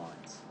another 8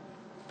 lines.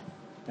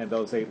 And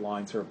those 8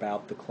 lines are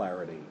about the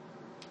clarity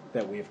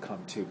that we have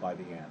come to by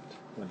the end,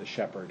 when the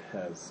shepherd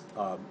has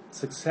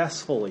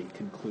successfully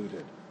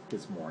concluded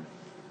his mourning.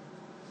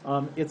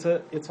 It's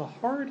a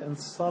hard and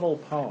subtle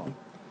poem,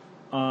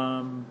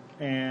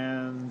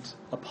 and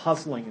a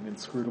puzzling and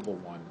inscrutable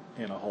one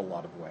in a whole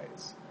lot of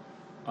ways.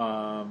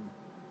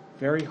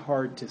 Very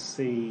hard to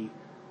see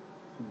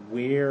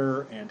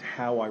where and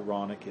how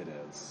ironic it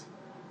is.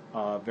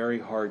 Very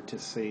hard to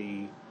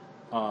see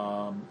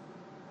what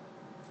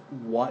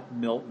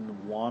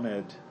Milton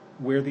wanted,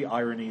 where the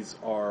ironies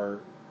are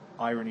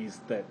ironies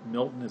that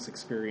Milton is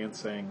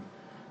experiencing,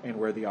 and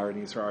where the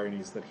ironies are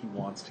ironies that he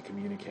wants to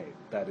communicate.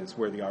 That is,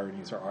 where the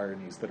ironies are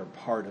ironies that are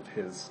part of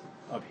his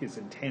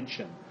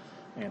intention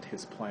and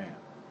his plan.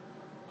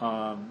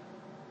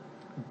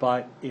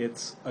 But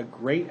it's a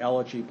great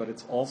elegy, but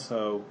it's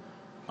also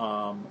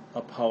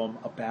a poem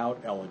about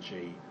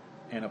elegy,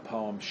 and a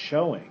poem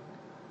showing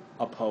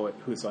a poet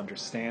who's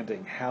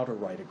understanding how to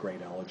write a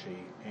great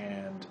elegy,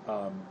 and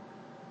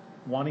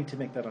wanting to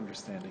make that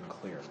understanding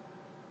clear.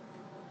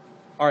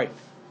 All right,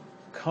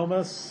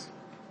 Comus,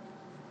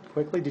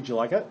 quickly, did you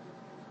like it?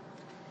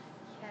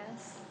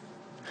 Yes.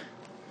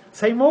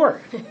 Say more.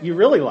 You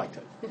really liked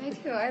it. I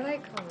do. I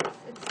like Comus.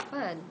 It's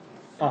fun.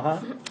 Uh-huh.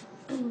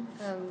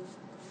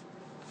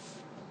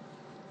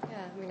 Yeah,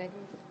 I mean,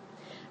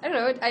 I don't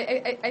know.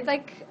 I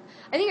like.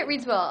 I think it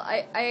reads well.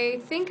 I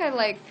think I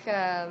like.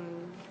 Well,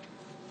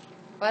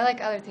 I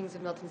like other things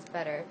of Milton's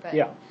better, but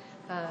Yeah.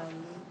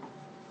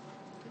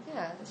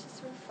 Yeah, it's just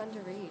sort of fun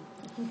to read.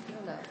 I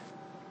don't know.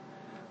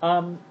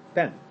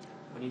 Ben.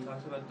 When he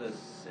talks about the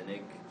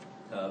cynic,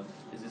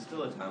 is it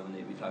still a time when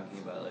they'd be talking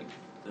about like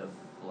the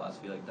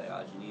philosophy like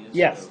Diogenes?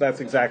 Yes, that's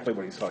exactly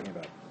what he's talking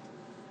about.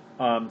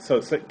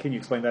 So can you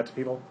explain that to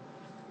people?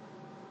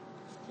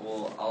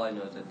 Well, all I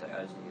know is that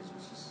Diogenes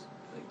was just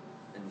like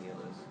a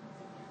nihilist.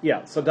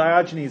 Yeah, so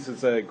Diogenes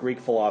is a Greek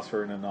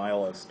philosopher and a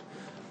nihilist,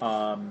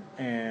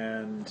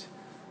 and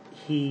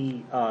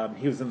he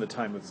was in the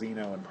time of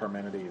Zeno and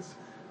Parmenides,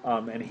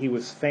 and he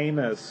was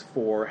famous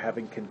for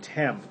having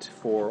contempt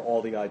for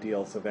all the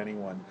ideals of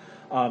anyone.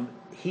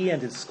 He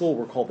and his school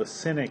were called the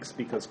Cynics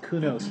because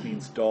kunos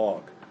means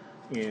dog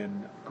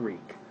in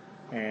Greek,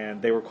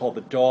 and they were called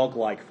the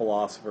dog-like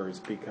philosophers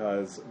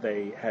because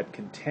they had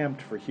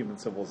contempt for human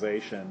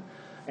civilization,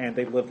 and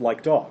they lived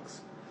like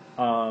dogs.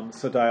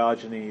 So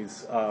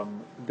Diogenes,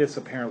 this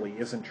apparently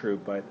isn't true,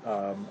 but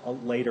a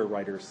later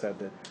writer said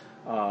that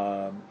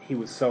he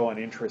was so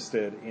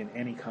uninterested in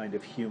any kind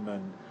of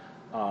human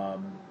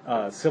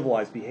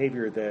civilized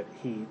behavior that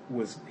he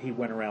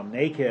went around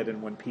naked,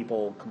 and when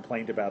people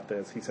complained about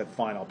this, he said,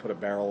 "Fine, I'll put a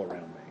barrel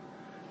around me."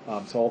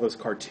 So all those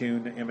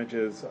cartoon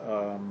images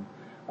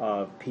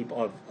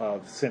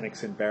of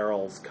cynics in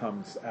barrels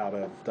comes out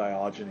of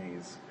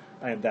Diogenes,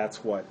 and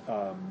that's what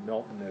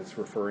Milton is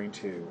referring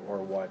to, or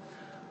what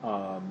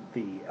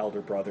the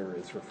elder brother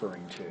is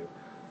referring to,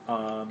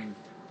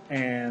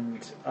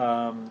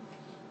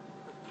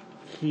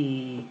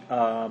 he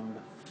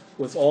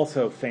was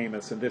also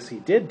famous, and this he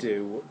did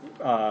do,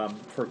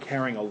 for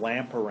carrying a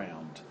lamp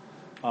around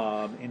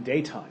in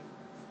daytime.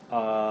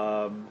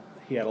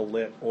 He had a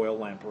lit oil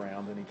lamp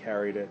around, and he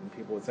carried it, and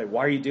people would say,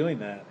 "Why are you doing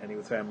that?" And he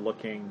would say, "I'm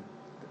looking."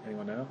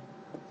 Anyone know?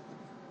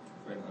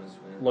 For an honest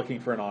man. Looking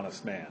for an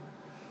honest man.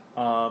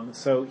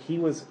 So he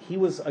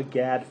was a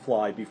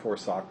gadfly before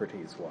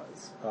Socrates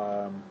was,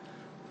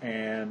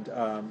 and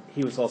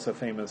he was also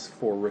famous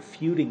for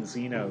refuting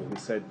Zeno, who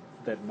said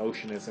that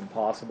motion is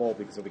impossible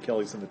because of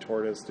Achilles and the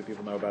tortoise. Do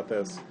people know about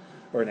this?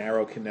 Or an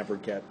arrow can never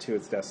get to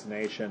its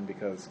destination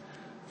because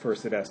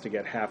first it has to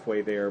get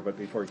halfway there, but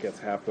before it gets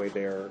halfway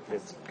there,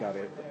 it's got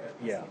it.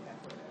 Yeah.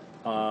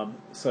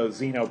 So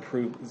Zeno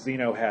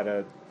had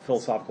a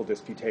philosophical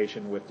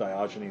disputation with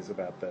Diogenes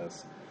about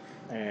this,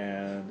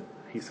 and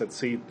he said,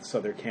 "See, so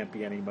there can't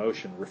be any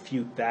motion.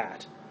 Refute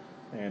that."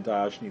 And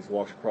Diogenes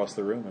walked across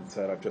the room and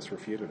said, "I've just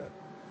refuted it."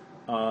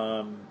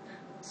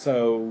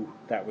 So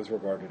that was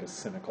regarded as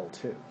cynical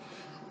too.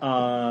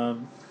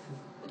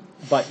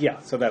 But yeah,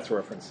 so that's a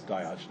reference to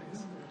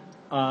Diogenes.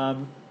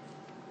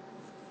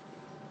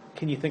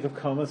 Can you think of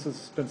Comus as a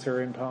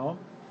Spenserian poem?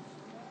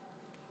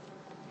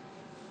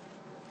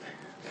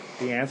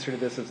 The answer to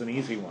this is an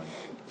easy one.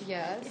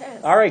 Yes.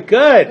 All right,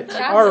 good.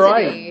 Chastity All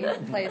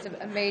right. plays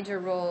a major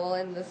role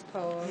in this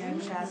poem. Yeah,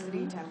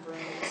 chastity,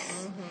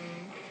 temperance.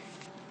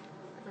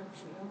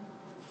 Virtue.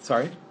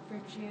 Sorry?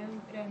 Virtue.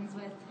 It ends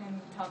with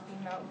him talking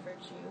about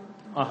virtue.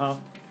 Uh-huh.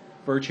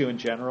 Virtue in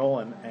general,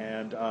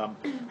 and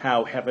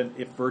how heaven,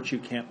 if virtue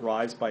can't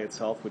rise by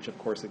itself, which of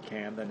course it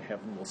can, then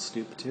heaven will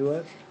stoop to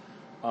it.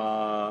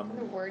 The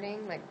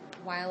wording, like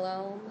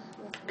Wilhelm.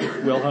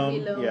 Wilhelm,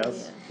 Wilhelm,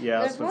 yes. yeah. Yeah,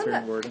 There's one Spenserian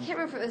that, I wording. can't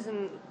remember if it was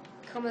in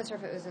Comus or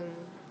if it was in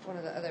one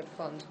of the other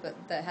poems, but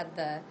that had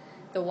the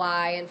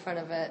Y in front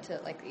of it to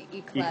like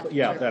eclat.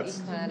 Yeah, or that's,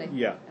 eclat.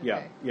 yeah,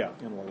 Okay.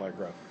 in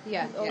L'Allegro.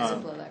 Yeah, Also-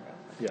 also Allegro.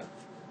 Yeah.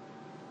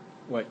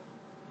 What?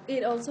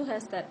 It also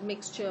has that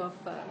mixture of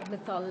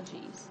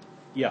mythologies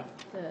Yeah,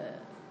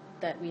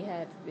 that we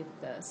had with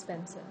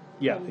Spencer.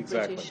 Yeah, the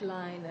exactly. British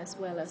line as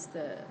well as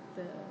the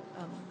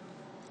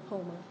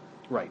Homer.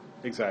 right,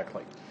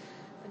 exactly.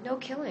 But no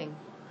killing,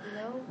 you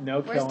know? No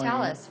Where's killing.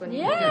 Talus when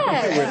you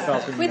Where's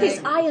Talus when you With need his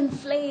him? iron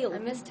flail. I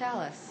miss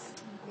Talus.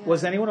 Yeah.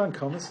 Was anyone on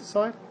Comus'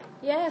 side?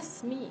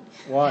 Yes, me.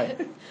 Why?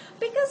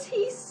 Because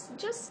he's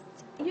just,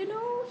 he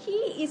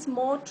is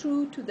more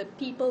true to the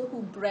people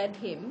who bred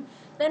him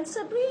than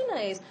Sabrina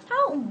is.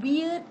 How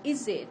weird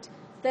is it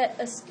that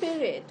a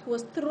spirit who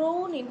was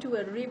thrown into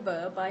a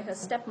river by her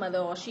stepmother,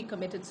 or she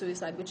committed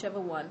suicide, whichever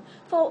one,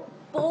 for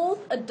both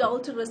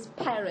adulterous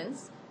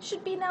parents,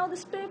 should be now the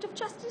spirit of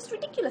justice?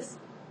 Ridiculous.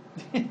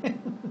 It's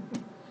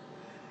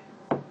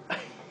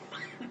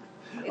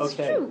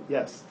okay. true.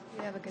 Yes.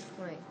 You have a good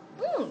point.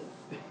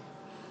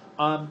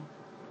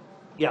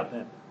 Yeah,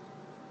 Ben.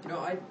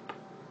 I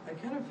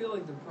kind of feel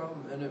like the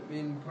problem, and I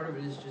mean, part of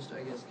it is just,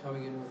 I guess,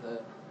 coming in with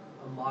a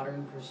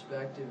modern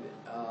perspective,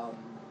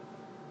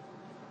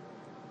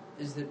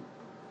 is that,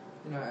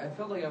 I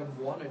felt like I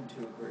wanted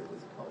to agree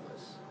with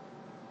Comus,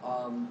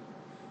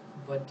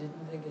 but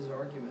didn't think his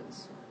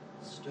arguments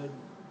stood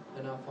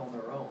enough on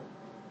their own.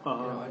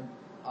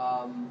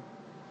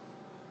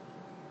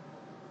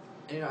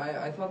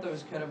 I thought that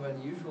was kind of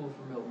unusual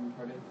for Milton,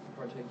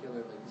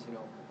 particularly because,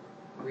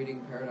 reading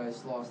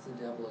Paradise Lost, the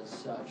devil is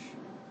such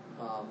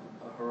a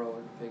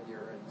heroic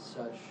figure and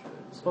such.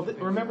 Well,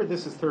 remember,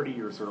 this is 30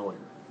 years earlier.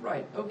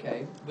 Right.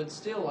 Okay, but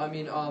still, I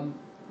mean,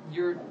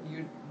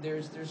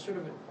 there's sort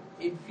of,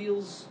 it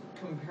feels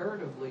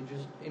comparatively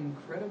just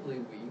incredibly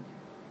weak,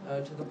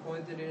 to the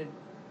point that it,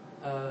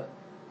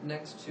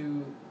 next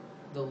to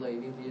the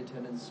lady, the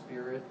attendant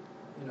spirit,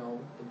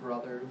 the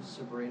brother,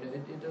 Sabrina,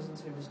 it doesn't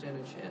seem to stand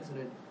a chance,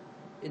 and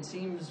it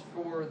seems,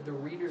 for the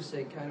reader's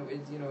sake, kind of,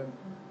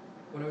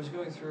 when I was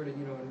going through it,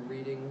 and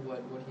reading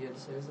what he had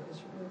to say, I was sort of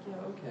like,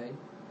 yeah, okay,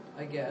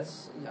 I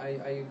guess, I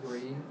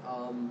agree,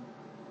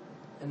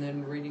 and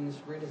then reading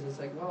Sabrina's, it's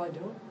like, well, I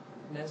don't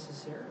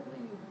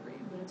necessarily agree,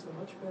 but it's a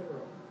much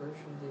better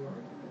version of the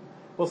argument.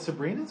 Well,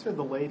 Sabrina's or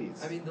the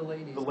ladies? I mean, the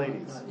ladies. The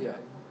ladies, yeah.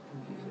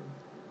 Confusing.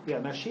 Yeah,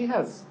 now she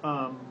has,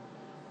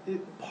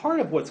 part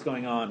of what's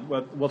going on,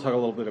 we'll talk a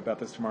little bit about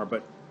this tomorrow,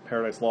 but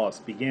Paradise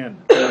Lost, begin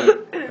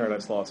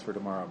Paradise Lost for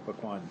tomorrow,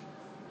 book 1,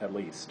 at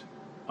least.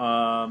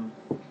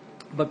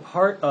 But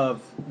part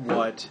of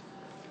what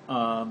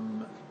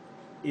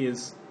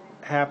is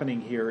happening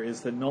here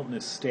is that Milton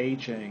is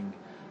staging,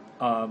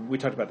 we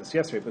talked about this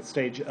yesterday, but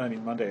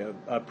Monday,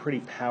 a pretty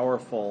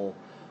powerful,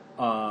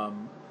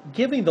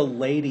 giving the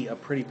lady a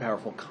pretty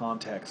powerful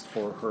context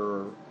for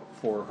her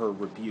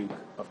rebuke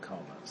of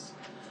Comus.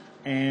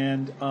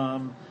 And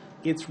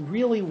it's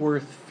really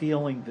worth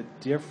feeling the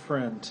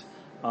different,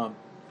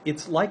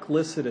 it's like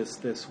Lycidas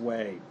this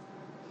way,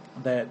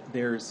 that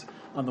there's,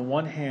 on the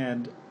one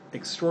hand,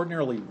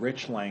 extraordinarily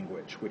rich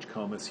language which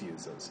Comus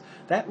uses.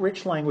 That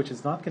rich language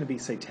is not going to be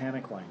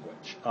satanic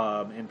language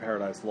in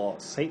Paradise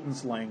Lost.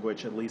 Satan's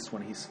language, at least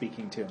when he's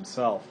speaking to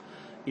himself,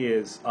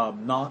 is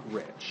not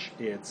rich.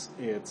 It's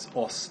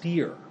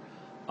austere.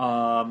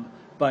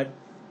 But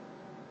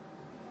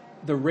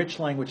the rich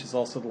language is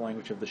also the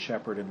language of the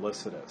shepherd in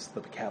Lycidas,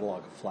 the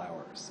catalogue of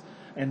flowers.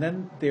 And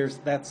then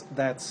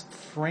that's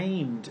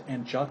framed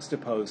and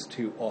juxtaposed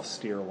to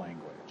austere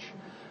language.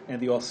 And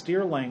the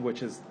austere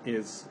language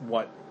is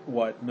what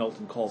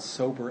Milton calls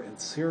sober and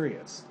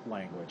serious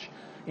language.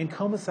 In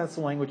Comus, that's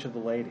the language of the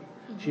lady.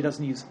 Mm-hmm. She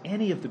doesn't use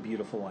any of the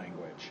beautiful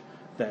language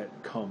that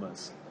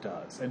Comus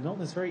does. And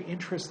Milton is very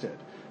interested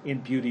in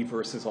beauty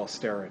versus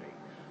austerity.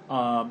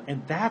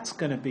 And that's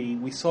going to be,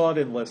 we saw it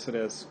in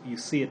Lycidas, you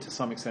see it to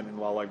some extent in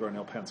L'Allegro and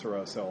Il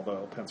Penseroso, although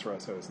Il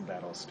Penseroso isn't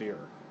that austere.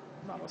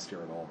 Not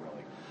austere at all,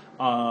 really.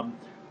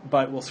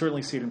 But we'll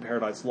certainly see it in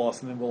Paradise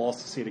Lost, and then we'll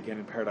also see it again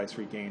in Paradise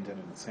Regained and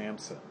in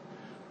Samson.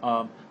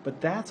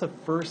 But that's a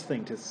first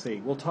thing to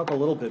see. We'll talk a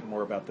little bit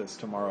more about this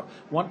tomorrow.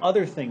 One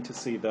other thing to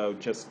see, though,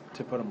 just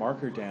to put a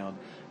marker down,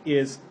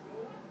 is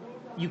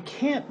you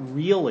can't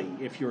really,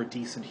 if you're a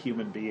decent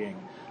human being,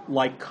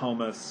 like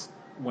Comus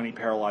when he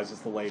paralyzes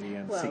the lady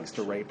and seeks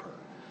to rape her.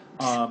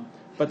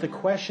 But the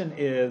question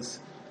is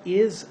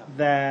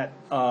that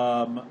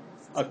a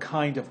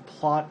kind of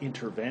plot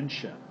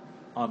intervention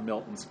on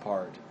Milton's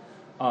part?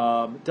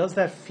 Does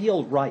that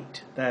feel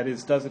right? That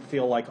is, does it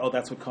feel like, oh,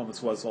 that's what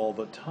Comus was all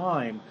the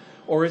time?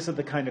 Or is it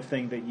the kind of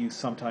thing that you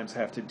sometimes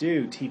have to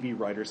do, TV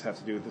writers have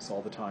to do this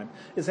all the time,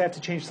 is they have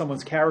to change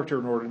someone's character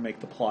in order to make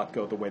the plot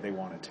go the way they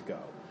want it to go?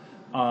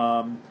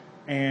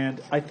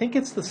 And I think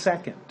it's the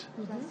second.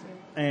 Mm-hmm.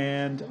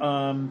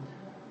 And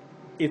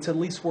it's at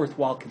least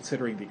worthwhile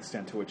considering the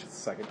extent to which it's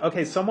the second.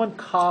 Okay, someone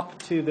cop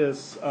to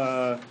this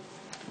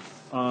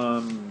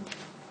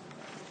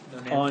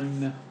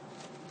unsigned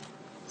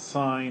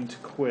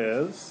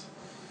quiz.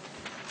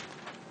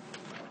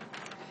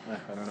 I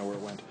don't know where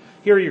it went.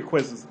 Here are your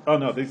quizzes. Oh,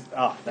 no, these.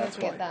 That's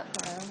why. That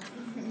file.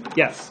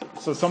 Yes.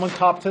 So someone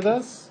cop to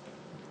this.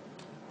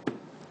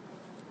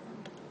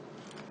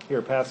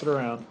 Here, pass it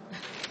around.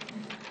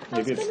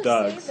 Maybe it's I was Doug's.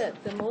 going to say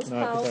that the most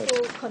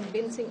powerful,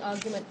 convincing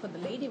argument for the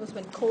lady was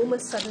when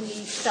Comus suddenly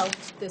felt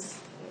this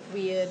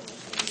weird,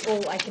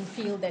 I can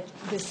feel that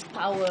this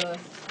power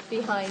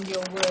behind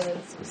your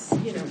words,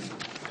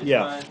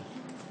 Yeah.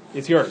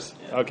 It's yours.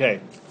 Yeah. Okay.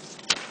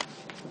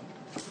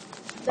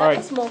 That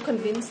was more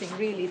convincing,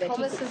 really. That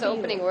Comus's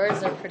opening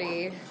words are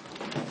pretty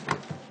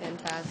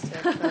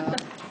fantastic.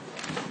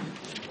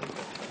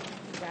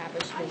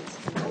 Ravishment.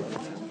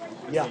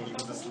 Yeah.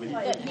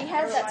 That he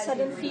had that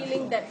sudden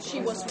feeling that she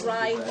was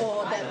right,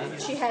 or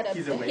that she had a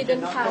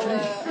hidden power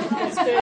and